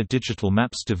its HERE Digital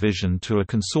Maps division to a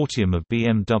consortium of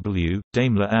BMW,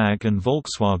 Daimler AG and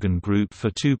Volkswagen Group for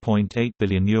 €2.8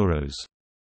 billion.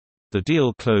 The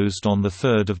deal closed on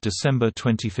 3 December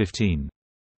 2015.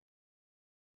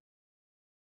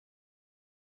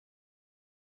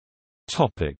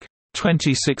 Topic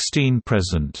 2016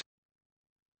 present.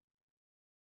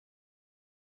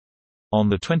 On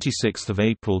 26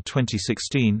 April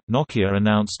 2016, Nokia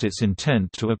announced its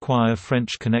intent to acquire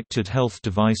French connected health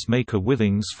device maker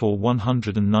Withings for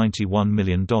 $191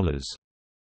 million.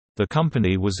 The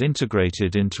company was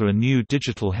integrated into a new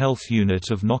digital health unit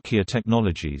of Nokia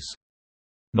Technologies.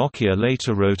 Nokia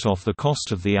later wrote off the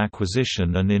cost of the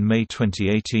acquisition, and in May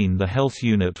 2018 the health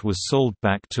unit was sold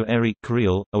back to Eric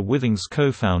Carriel, a Withings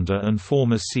co-founder and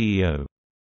former CEO.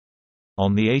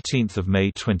 On 18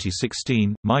 May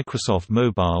 2016, Microsoft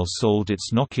Mobile sold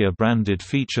its Nokia-branded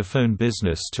feature phone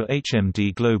business to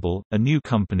HMD Global, a new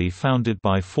company founded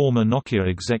by former Nokia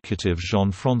executive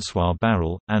Jean-François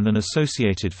Barrel, and an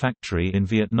associated factory in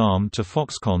Vietnam to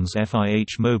Foxconn's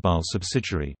FIH Mobile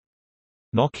subsidiary.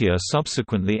 Nokia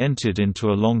subsequently entered into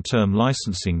a long-term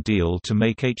licensing deal to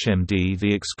make HMD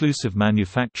the exclusive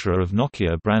manufacturer of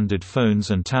Nokia-branded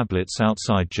phones and tablets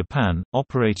outside Japan,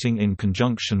 operating in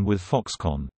conjunction with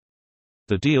Foxconn.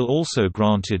 The deal also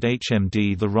granted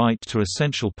HMD the right to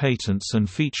essential patents and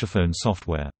featurephone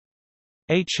software.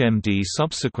 HMD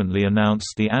subsequently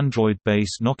announced the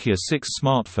Android-based Nokia 6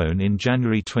 smartphone in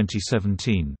January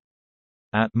 2017.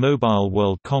 At Mobile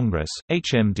World Congress,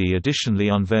 HMD additionally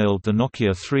unveiled the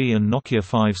Nokia 3 and Nokia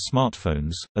 5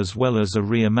 smartphones, as well as a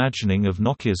reimagining of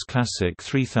Nokia's classic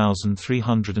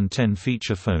 3310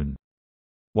 feature phone.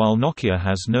 While Nokia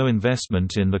has no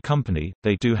investment in the company,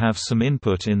 they do have some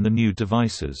input in the new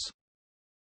devices.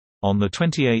 On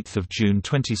 28 June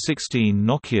 2016,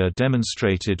 Nokia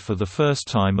demonstrated for the first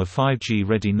time a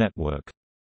 5G-ready network.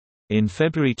 In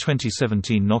February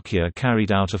 2017, Nokia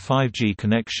carried out a 5G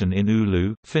connection in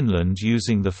Oulu, Finland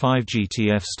using the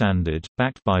 5GTF standard,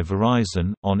 backed by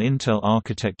Verizon, on Intel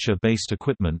architecture-based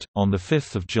equipment. On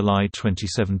 5 July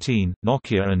 2017,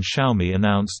 Nokia and Xiaomi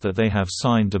announced that they have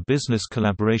signed a business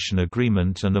collaboration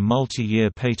agreement and a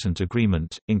multi-year patent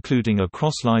agreement, including a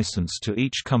cross-license to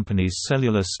each company's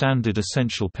cellular standard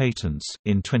essential patents.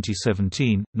 In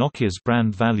 2017, Nokia's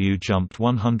brand value jumped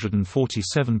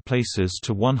 147 places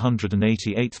to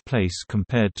 188th place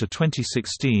compared to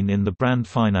 2016 in the Brand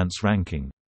Finance ranking.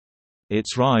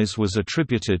 Its rise was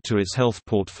attributed to its health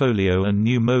portfolio and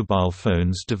new mobile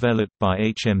phones developed by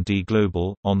HMD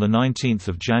Global. On 19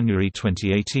 January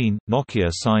 2018, Nokia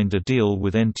signed a deal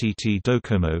with NTT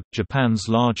Docomo, Japan's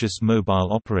largest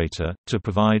mobile operator, to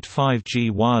provide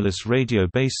 5G wireless radio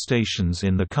base stations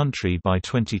in the country by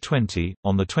 2020.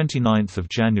 On 29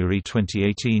 January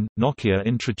 2018, Nokia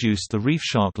introduced the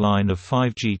ReefShark line of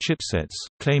 5G chipsets,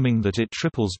 claiming that it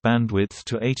triples bandwidth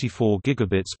to 84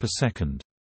 gigabits per second.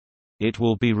 It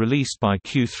will be released by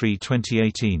Q3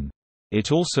 2018. It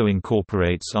also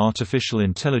incorporates artificial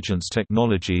intelligence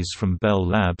technologies from Bell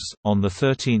Labs. On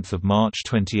 13 March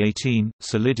 2018,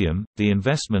 Solidium, the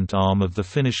investment arm of the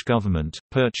Finnish government,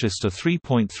 purchased a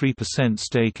 3.3%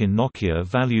 stake in Nokia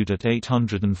valued at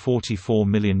 €844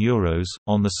 million.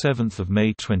 On 7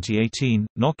 May 2018,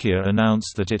 Nokia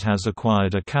announced that it has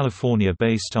acquired a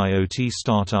California-based IoT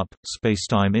startup,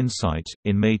 Spacetime Insight.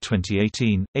 In May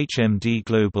 2018, HMD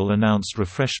Global announced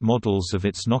refreshed models of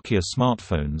its Nokia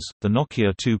smartphones, the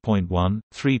Nokia 2.1,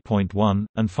 3.1,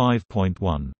 and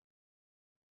 5.1.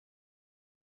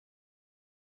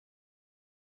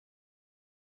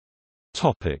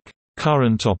 Topic: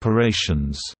 Current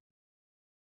operations.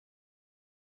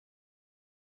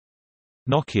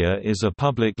 Nokia is a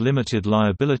public limited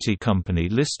liability company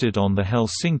listed on the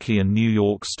Helsinki and New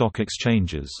York stock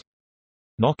exchanges.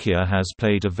 Nokia has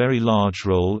played a very large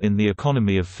role in the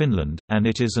economy of Finland, and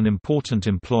it is an important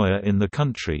employer in the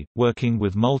country, working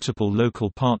with multiple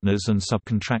local partners and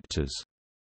subcontractors.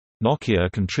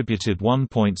 Nokia contributed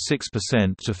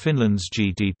 1.6% to Finland's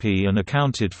GDP and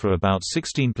accounted for about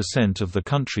 16% of the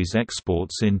country's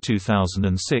exports in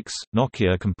 2006.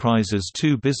 Nokia comprises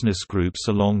two business groups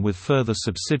along with further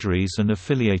subsidiaries and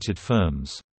affiliated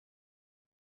firms.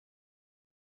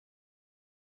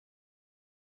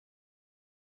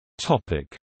 Topic: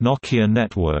 Nokia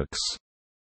Networks.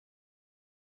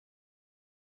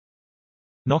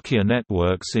 Nokia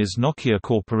Networks is Nokia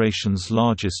Corporation's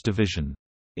largest division.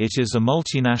 It is a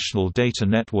multinational data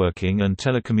networking and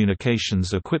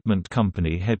telecommunications equipment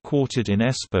company headquartered in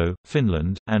Espoo,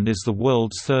 Finland, and is the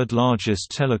world's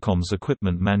third-largest telecoms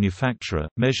equipment manufacturer,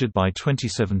 measured by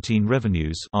 2017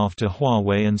 revenues, after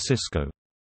Huawei and Cisco.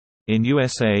 In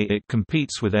USA it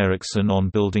competes with Ericsson on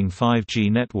building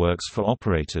 5G networks for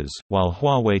operators, while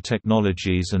Huawei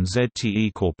Technologies and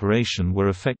ZTE Corporation were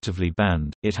effectively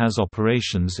banned. It has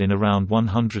operations in around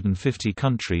 150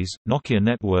 countries. Nokia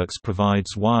Networks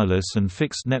provides wireless and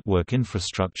fixed network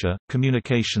infrastructure,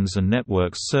 communications and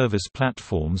networks service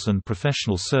platforms and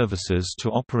professional services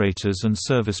to operators and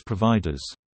service providers.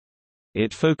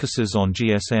 It focuses on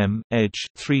GSM, Edge,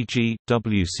 3G,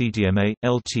 WCDMA,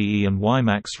 LTE and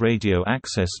WiMAX radio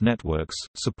access networks,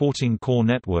 supporting core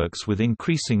networks with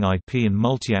increasing IP and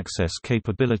multi-access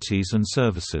capabilities and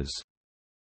services.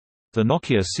 The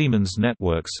Nokia Siemens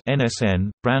Networks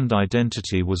 (NSN) brand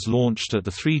identity was launched at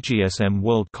the 3GSM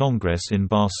World Congress in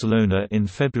Barcelona in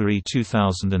February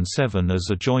 2007 as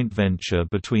a joint venture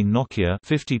between Nokia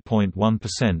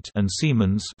 50.1% and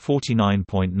Siemens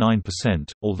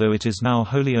 49.9%, although it is now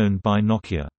wholly owned by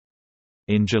Nokia.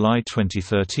 In July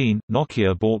 2013,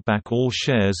 Nokia bought back all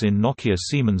shares in Nokia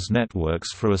Siemens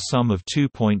Networks for a sum of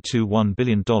 $2.21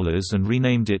 billion and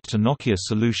renamed it to Nokia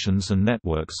Solutions and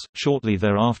Networks, shortly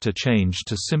thereafter changed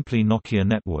to simply Nokia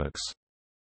Networks.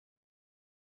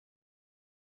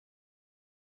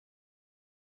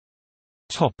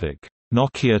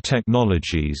 Nokia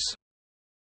Technologies.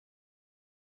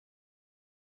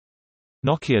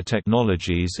 Nokia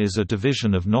Technologies is a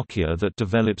division of Nokia that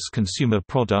develops consumer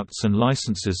products and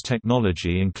licenses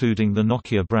technology including the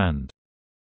Nokia brand.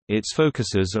 Its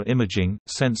focuses are imaging,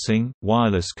 sensing,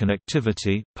 wireless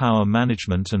connectivity, power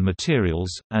management and materials,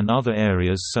 and other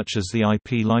areas such as the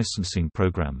IP licensing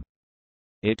program.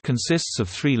 It consists of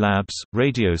 3 labs: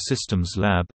 Radio Systems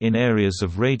Lab, in areas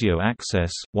of radio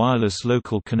access, wireless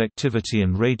local connectivity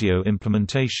and radio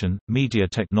implementation, Media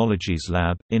Technologies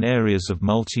Lab, in areas of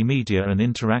multimedia and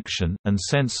interaction, and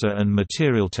Sensor and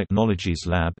Material Technologies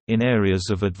Lab, in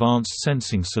areas of advanced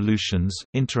sensing solutions,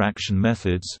 interaction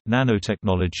methods,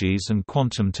 nanotechnologies and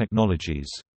quantum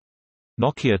technologies.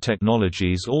 Nokia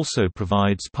Technologies also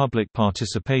provides public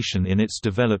participation in its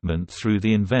development through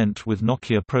the Invent with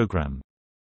Nokia program.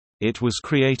 It was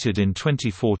created in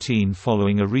 2014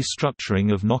 following a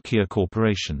restructuring of Nokia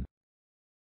Corporation.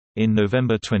 In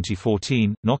November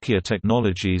 2014, Nokia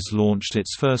Technologies launched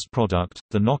its first product,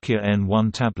 the Nokia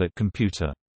N1 tablet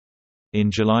computer.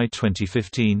 In July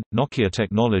 2015, Nokia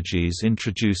Technologies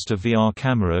introduced a VR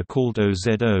camera called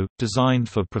OZO, designed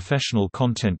for professional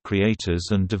content creators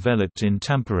and developed in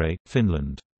Tampere,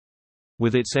 Finland.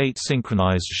 With its 8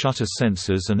 synchronized shutter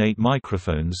sensors and 8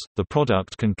 microphones, the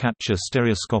product can capture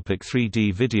stereoscopic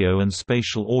 3D video and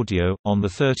spatial audio. On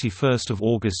 31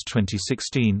 August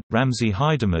 2016, Ramzi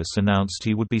Haidamus announced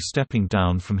he would be stepping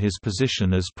down from his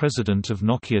position as president of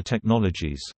Nokia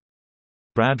Technologies.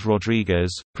 Brad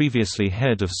Rodriguez, previously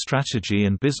head of strategy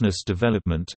and business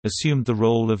development, assumed the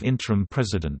role of interim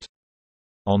president.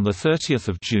 On 30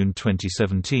 June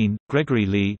 2017, Gregory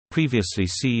Lee, previously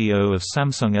CEO of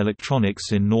Samsung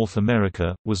Electronics in North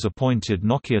America, was appointed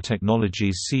Nokia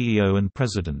Technologies CEO and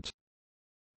president.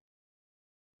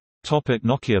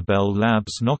 Nokia Bell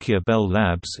Labs. Nokia Bell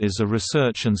Labs is a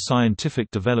research and scientific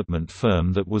development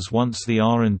firm that was once the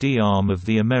R&D arm of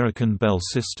the American Bell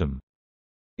system.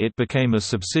 It became a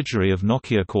subsidiary of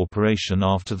Nokia Corporation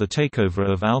after the takeover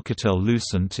of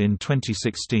Alcatel-Lucent in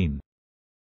 2016.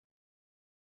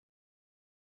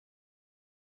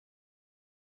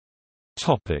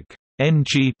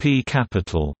 NGP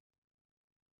Capital.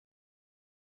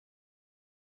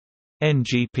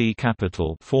 NGP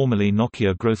Capital, formerly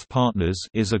Nokia Growth Partners,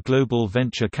 is a global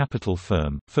venture capital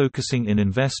firm, focusing in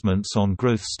investments on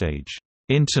growth stage,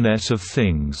 Internet of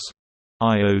Things,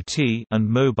 IoT, and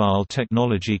mobile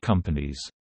technology companies.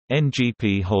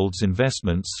 NGP holds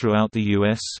investments throughout the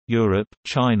US, Europe,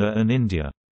 China and India.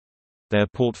 Their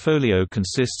portfolio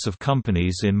consists of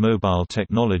companies in mobile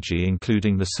technology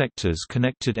including the sectors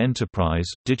connected enterprise,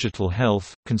 digital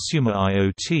health, consumer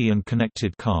IoT and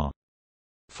connected car.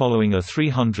 Following a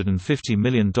 $350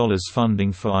 million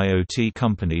funding for IoT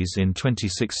companies in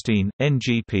 2016,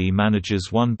 NGP manages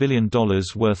 $1 billion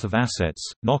worth of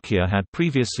assets. Nokia had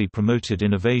previously promoted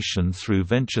innovation through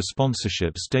venture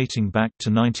sponsorships dating back to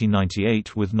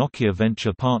 1998 with Nokia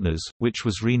Venture Partners, which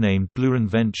was renamed Bluren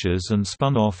Ventures and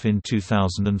spun off in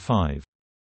 2005.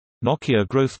 Nokia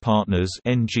Growth Partners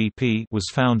 (NGP) was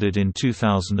founded in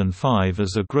 2005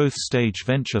 as a growth stage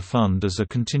venture fund as a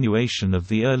continuation of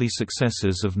the early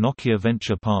successes of Nokia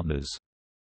Venture Partners.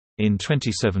 In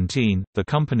 2017, the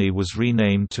company was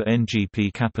renamed to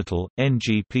NGP Capital.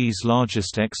 NGP's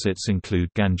largest exits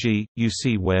include Ganji,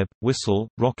 UC Web, Whistle,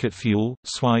 Rocket Fuel,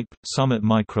 Swipe, Summit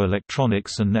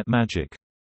Microelectronics and NetMagic.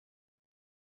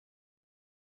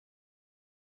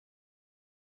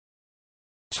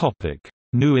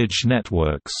 Nuage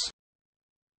Networks.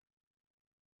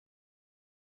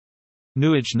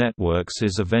 Nuage Networks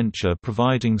is a venture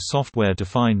providing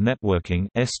software-defined networking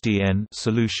 (SDN)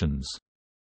 solutions.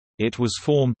 It was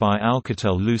formed by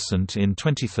Alcatel-Lucent in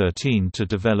 2013 to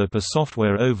develop a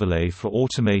software overlay for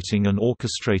automating and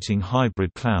orchestrating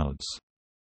hybrid clouds.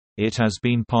 It has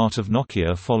been part of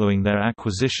Nokia following their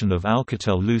acquisition of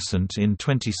Alcatel-Lucent in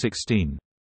 2016.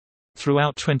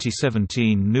 Throughout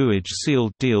 2017, Nuage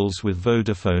sealed deals with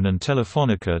Vodafone and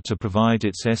Telefonica to provide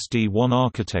its SD-WAN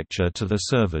architecture to their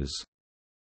servers.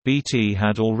 BT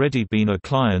had already been a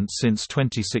client since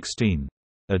 2016.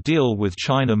 A deal with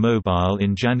China Mobile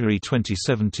in January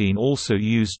 2017 also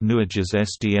used Nuage's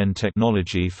SDN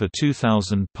technology for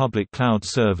 2,000 public cloud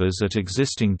servers at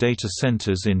existing data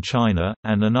centers in China,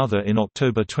 and another in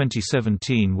October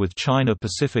 2017 with China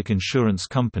Pacific Insurance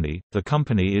Company. The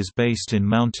company is based in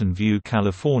Mountain View,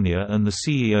 California, and the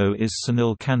CEO is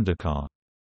Sunil Kandekar.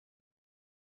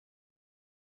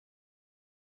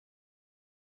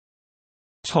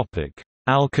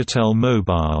 Alcatel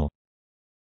Mobile.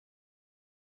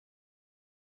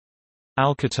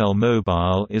 Alcatel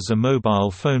Mobile is a mobile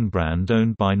phone brand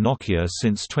owned by Nokia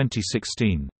since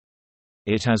 2016.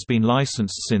 It has been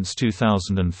licensed since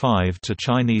 2005 to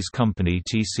Chinese company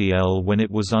TCL when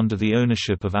it was under the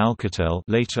ownership of Alcatel,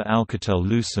 later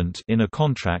Alcatel-Lucent, in a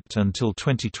contract until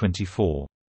 2024.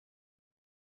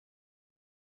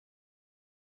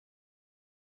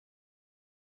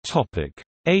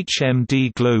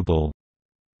 HMD Global.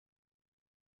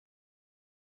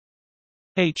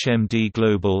 HMD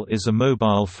Global is a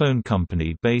mobile phone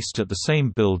company based at the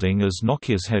same building as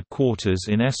Nokia's headquarters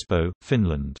in Espoo,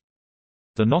 Finland.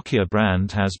 The Nokia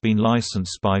brand has been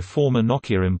licensed by former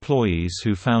Nokia employees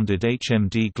who founded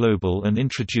HMD Global and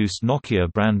introduced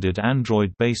Nokia-branded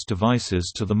Android-based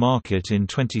devices to the market in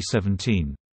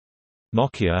 2017.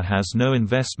 Nokia has no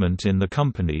investment in the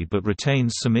company but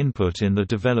retains some input in the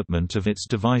development of its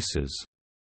devices.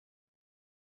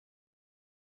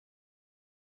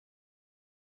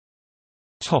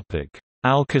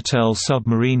 Alcatel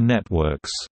Submarine Networks.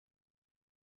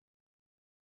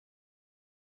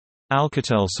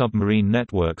 Alcatel Submarine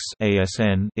Networks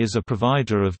 (ASN) is a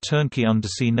provider of turnkey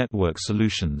undersea network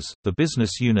solutions. The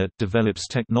business unit develops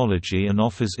technology and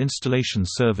offers installation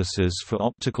services for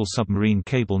optical submarine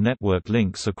cable network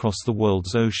links across the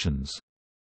world's oceans.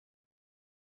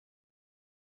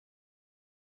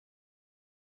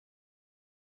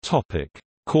 Topic: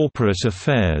 Corporate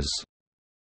affairs.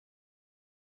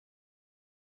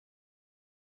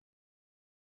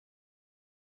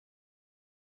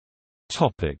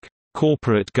 Topic: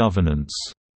 Corporate governance.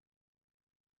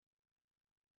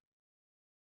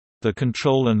 The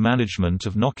control and management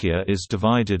of Nokia is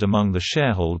divided among the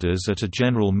shareholders at a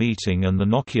general meeting and the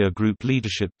Nokia Group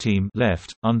Leadership Team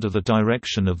left, under the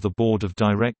direction of the Board of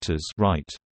Directors right.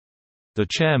 The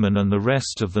chairman and the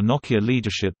rest of the Nokia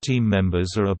Leadership Team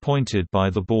members are appointed by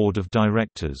the Board of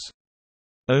Directors.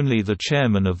 Only the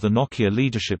chairman of the Nokia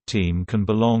Leadership Team can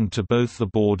belong to both the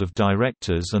Board of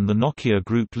Directors and the Nokia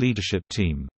Group Leadership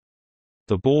Team.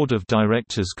 The Board of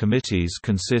Directors committees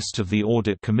consist of the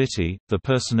Audit Committee, the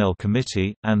Personnel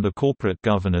Committee, and the Corporate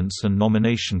Governance and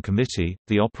Nomination Committee.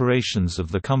 The operations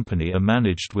of the company are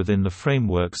managed within the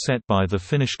framework set by the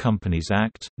Finnish Companies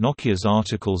Act, Nokia's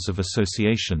Articles of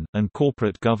Association, and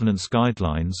corporate governance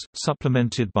guidelines,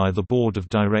 supplemented by the Board of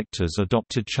Directors'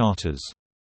 adopted charters.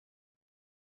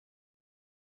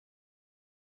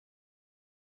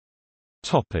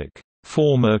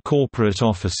 Former corporate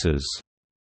officers.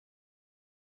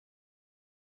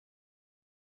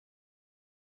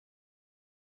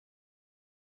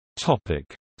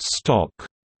 Stock.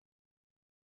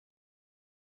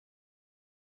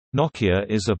 Nokia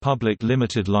is a public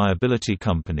limited liability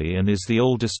company and is the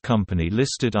oldest company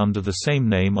listed under the same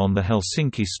name on the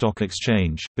Helsinki Stock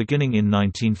Exchange, beginning in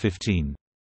 1915.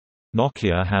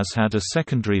 Nokia has had a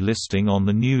secondary listing on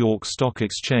the New York Stock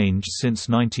Exchange since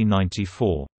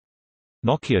 1994.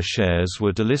 Nokia shares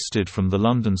were delisted from the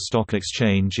London Stock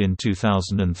Exchange in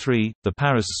 2003, the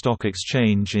Paris Stock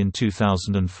Exchange in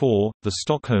 2004, the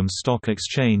Stockholm Stock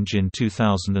Exchange in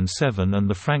 2007 and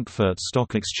the Frankfurt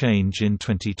Stock Exchange in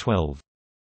 2012.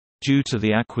 Due to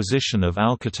the acquisition of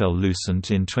Alcatel-Lucent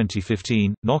in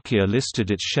 2015, Nokia listed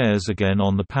its shares again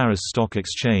on the Paris Stock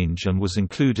Exchange and was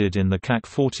included in the CAC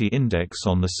 40 index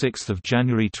on 6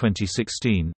 January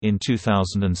 2016. In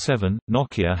 2007,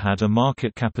 Nokia had a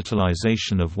market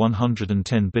capitalization of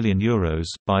 €110 billion.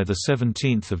 By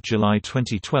 17 July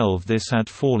 2012 this had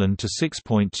fallen to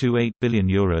 €6.28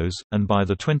 billion, and by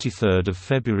 23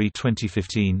 February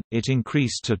 2015, it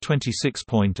increased to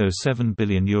 €26.07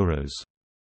 billion.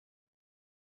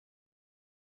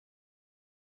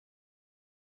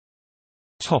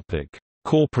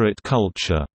 Corporate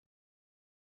culture.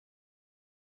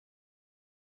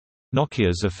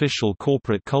 Nokia's official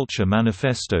corporate culture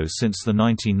manifesto since the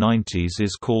 1990s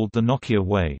is called the Nokia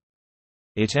Way.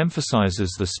 It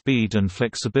emphasizes the speed and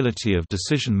flexibility of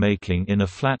decision-making in a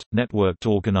flat, networked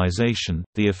organization.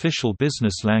 The official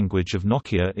business language of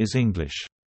Nokia is English.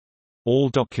 All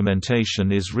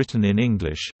documentation is written in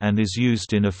English, and is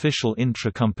used in official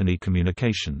intra-company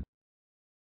communication.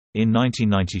 In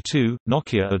 1992,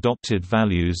 Nokia adopted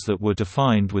values that were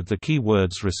defined with the key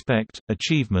words respect,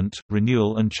 achievement,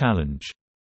 renewal and challenge.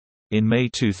 In May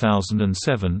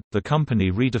 2007, the company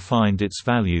redefined its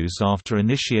values after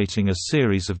initiating a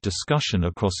series of discussion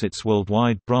across its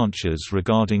worldwide branches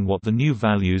regarding what the new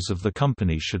values of the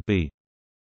company should be.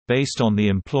 Based on the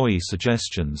employee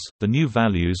suggestions, the new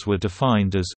values were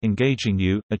defined as, engaging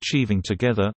you, achieving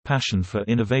together, passion for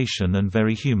innovation and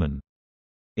very human.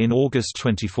 In August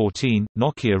 2014,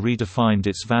 Nokia redefined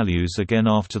its values again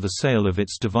after the sale of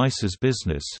its devices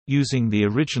business, using the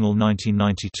original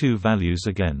 1992 values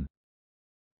again.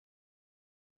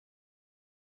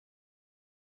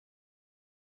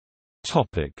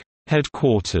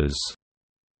 Headquarters.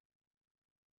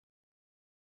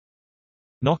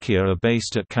 Nokia are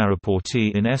based at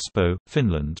Karaportti in Espoo,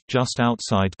 Finland, just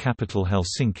outside capital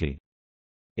Helsinki.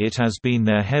 It has been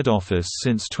their head office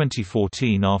since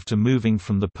 2014 after moving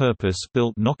from the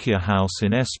purpose-built Nokia House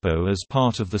in Espoo as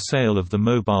part of the sale of the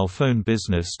mobile phone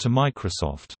business to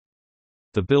Microsoft.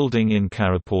 The building in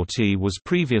Karaportti was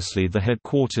previously the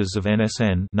headquarters of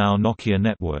NSN, now Nokia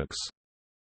Networks.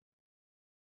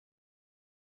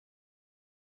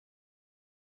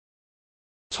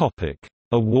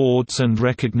 Awards and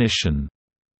recognition.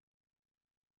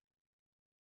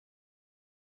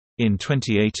 In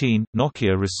 2018,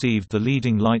 Nokia received the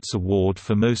Leading Lights Award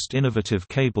for Most Innovative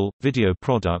Cable, Video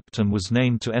Product and was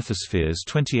named to Ethisphere's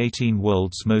 2018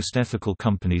 World's Most Ethical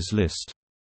Companies list.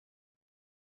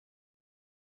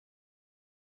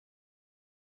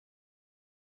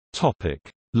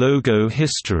 Logo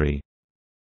history.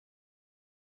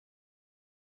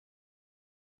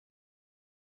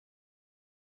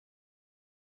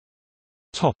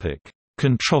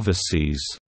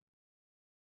 Controversies.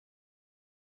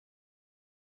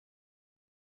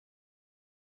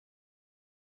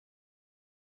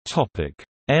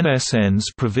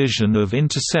 NSN's provision of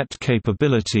intercept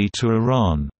capability to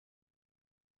Iran.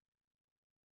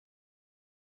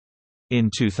 In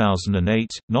 2008,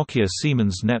 Nokia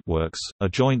Siemens Networks, a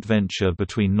joint venture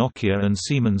between Nokia and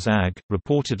Siemens AG,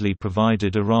 reportedly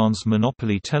provided Iran's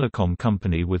monopoly telecom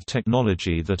company with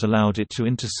technology that allowed it to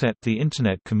intercept the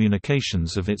Internet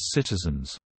communications of its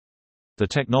citizens. The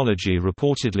technology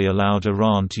reportedly allowed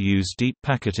Iran to use deep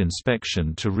packet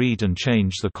inspection to read and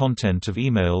change the content of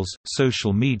emails,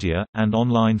 social media, and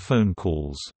online phone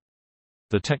calls.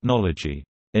 The technology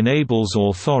enables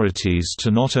authorities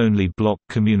to not only block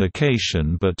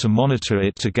communication but to monitor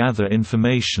it to gather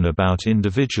information about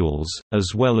individuals, as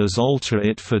well as alter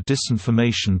it for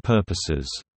disinformation purposes.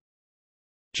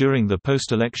 During the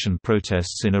post-election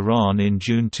protests in Iran in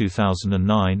June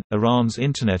 2009, Iran's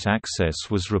Internet access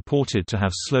was reported to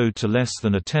have slowed to less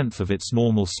than a tenth of its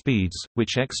normal speeds,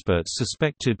 which experts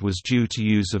suspected was due to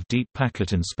use of deep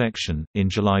packet inspection. In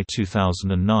July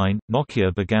 2009,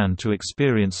 Nokia began to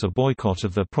experience a boycott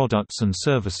of their products and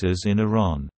services in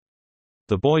Iran.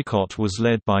 The boycott was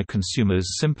led by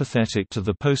consumers sympathetic to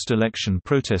the post-election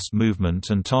protest movement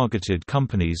and targeted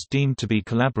companies deemed to be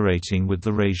collaborating with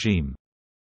the regime.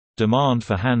 Demand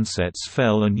for handsets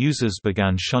fell and users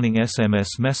began shunning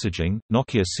SMS messaging.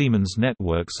 Nokia Siemens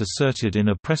Networks asserted in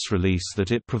a press release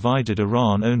that it provided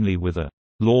Iran only with a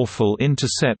lawful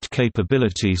intercept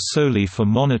capability solely for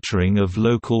monitoring of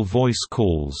local voice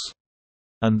calls,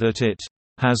 and that it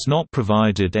has not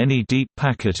provided any deep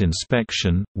packet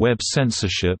inspection, web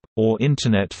censorship, or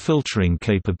Internet filtering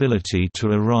capability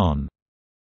to Iran.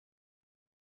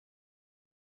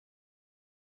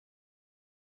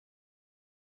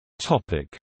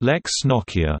 Lex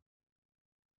Nokia.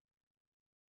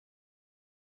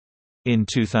 In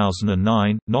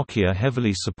 2009, Nokia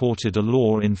heavily supported a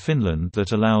law in Finland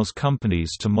that allows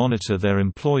companies to monitor their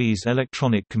employees'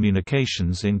 electronic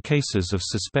communications in cases of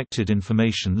suspected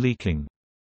information leaking.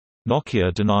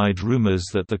 Nokia denied rumors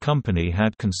that the company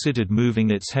had considered moving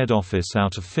its head office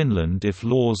out of Finland if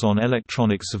laws on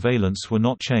electronic surveillance were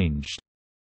not changed.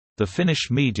 The Finnish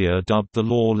media dubbed the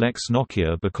law Lex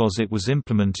Nokia because it was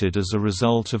implemented as a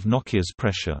result of Nokia's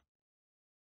pressure.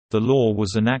 The law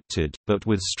was enacted, but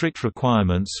with strict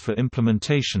requirements for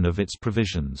implementation of its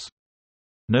provisions.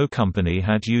 No company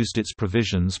had used its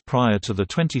provisions prior to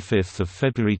 25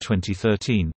 February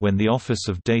 2013, when the Office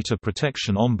of Data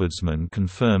Protection Ombudsman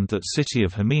confirmed that City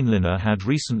of Hämeenlinna had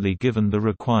recently given the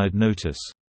required notice.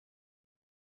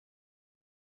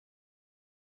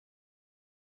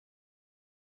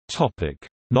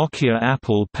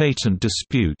 Nokia-Apple patent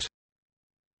dispute.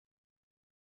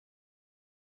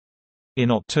 In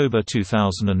October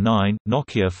 2009,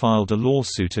 Nokia filed a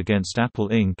lawsuit against Apple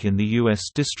Inc. in the U.S.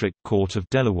 District Court of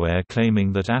Delaware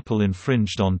claiming that Apple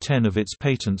infringed on 10 of its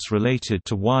patents related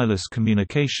to wireless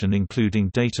communication including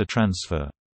data transfer.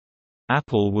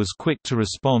 Apple was quick to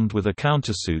respond with a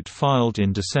countersuit filed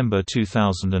in December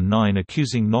 2009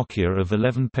 accusing Nokia of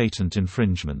 11 patent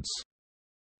infringements.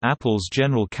 Apple's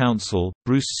general counsel,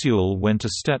 Bruce Sewell, went a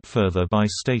step further by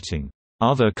stating,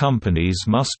 "Other companies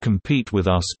must compete with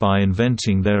us by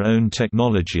inventing their own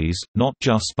technologies, not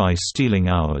just by stealing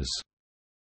ours."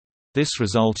 This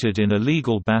resulted in a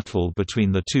legal battle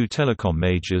between the two telecom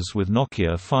majors, with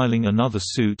Nokia filing another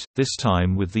suit, this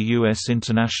time with the U.S.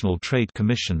 International Trade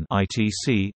Commission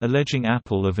 (ITC), alleging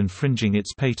Apple of infringing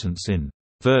its patents in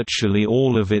virtually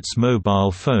all of its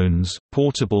mobile phones,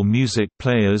 portable music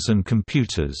players and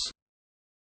computers.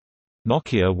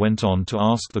 Nokia went on to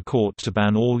ask the court to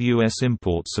ban all U.S.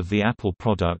 imports of the Apple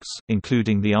products,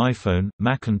 including the iPhone,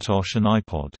 Macintosh and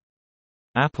iPod.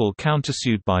 Apple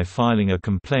countersued by filing a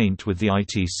complaint with the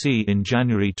ITC in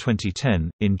January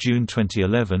 2010. In June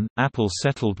 2011, Apple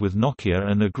settled with Nokia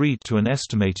and agreed to an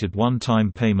estimated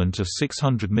one-time payment of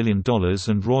 $600 million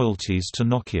and royalties to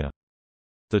Nokia.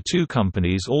 The two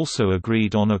companies also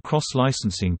agreed on a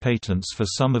cross-licensing patents for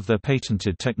some of their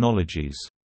patented technologies.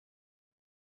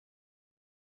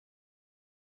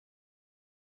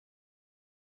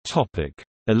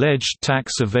 Alleged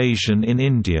tax evasion in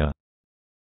India.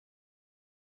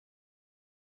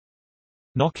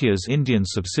 Nokia's Indian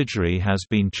subsidiary has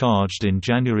been charged in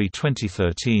January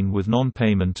 2013 with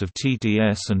non-payment of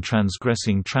TDS and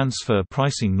transgressing transfer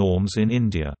pricing norms in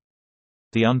India.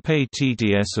 The unpaid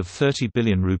TDS of 30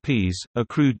 billion rupees,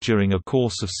 accrued during a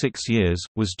course of 6 years,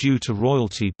 was due to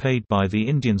royalty paid by the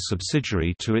Indian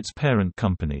subsidiary to its parent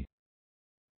company.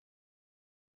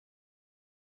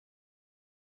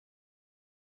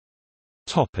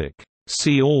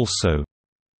 See also: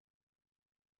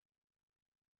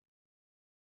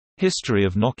 History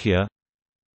of Nokia,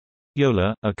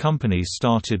 Yola, a company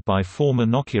started by former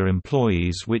Nokia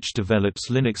employees which develops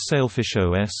Linux Sailfish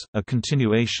OS, a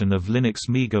continuation of Linux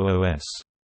MeeGo OS.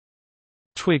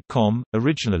 Twig.com,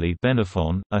 originally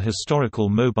Benifon, a historical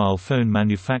mobile phone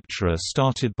manufacturer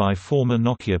started by former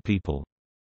Nokia people.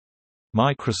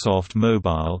 Microsoft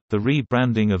Mobile, the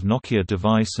rebranding of Nokia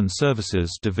Device and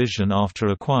Services division after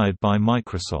acquired by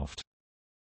Microsoft.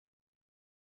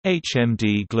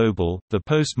 HMD Global, the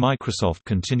post-Microsoft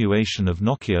continuation of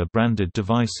Nokia-branded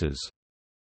devices.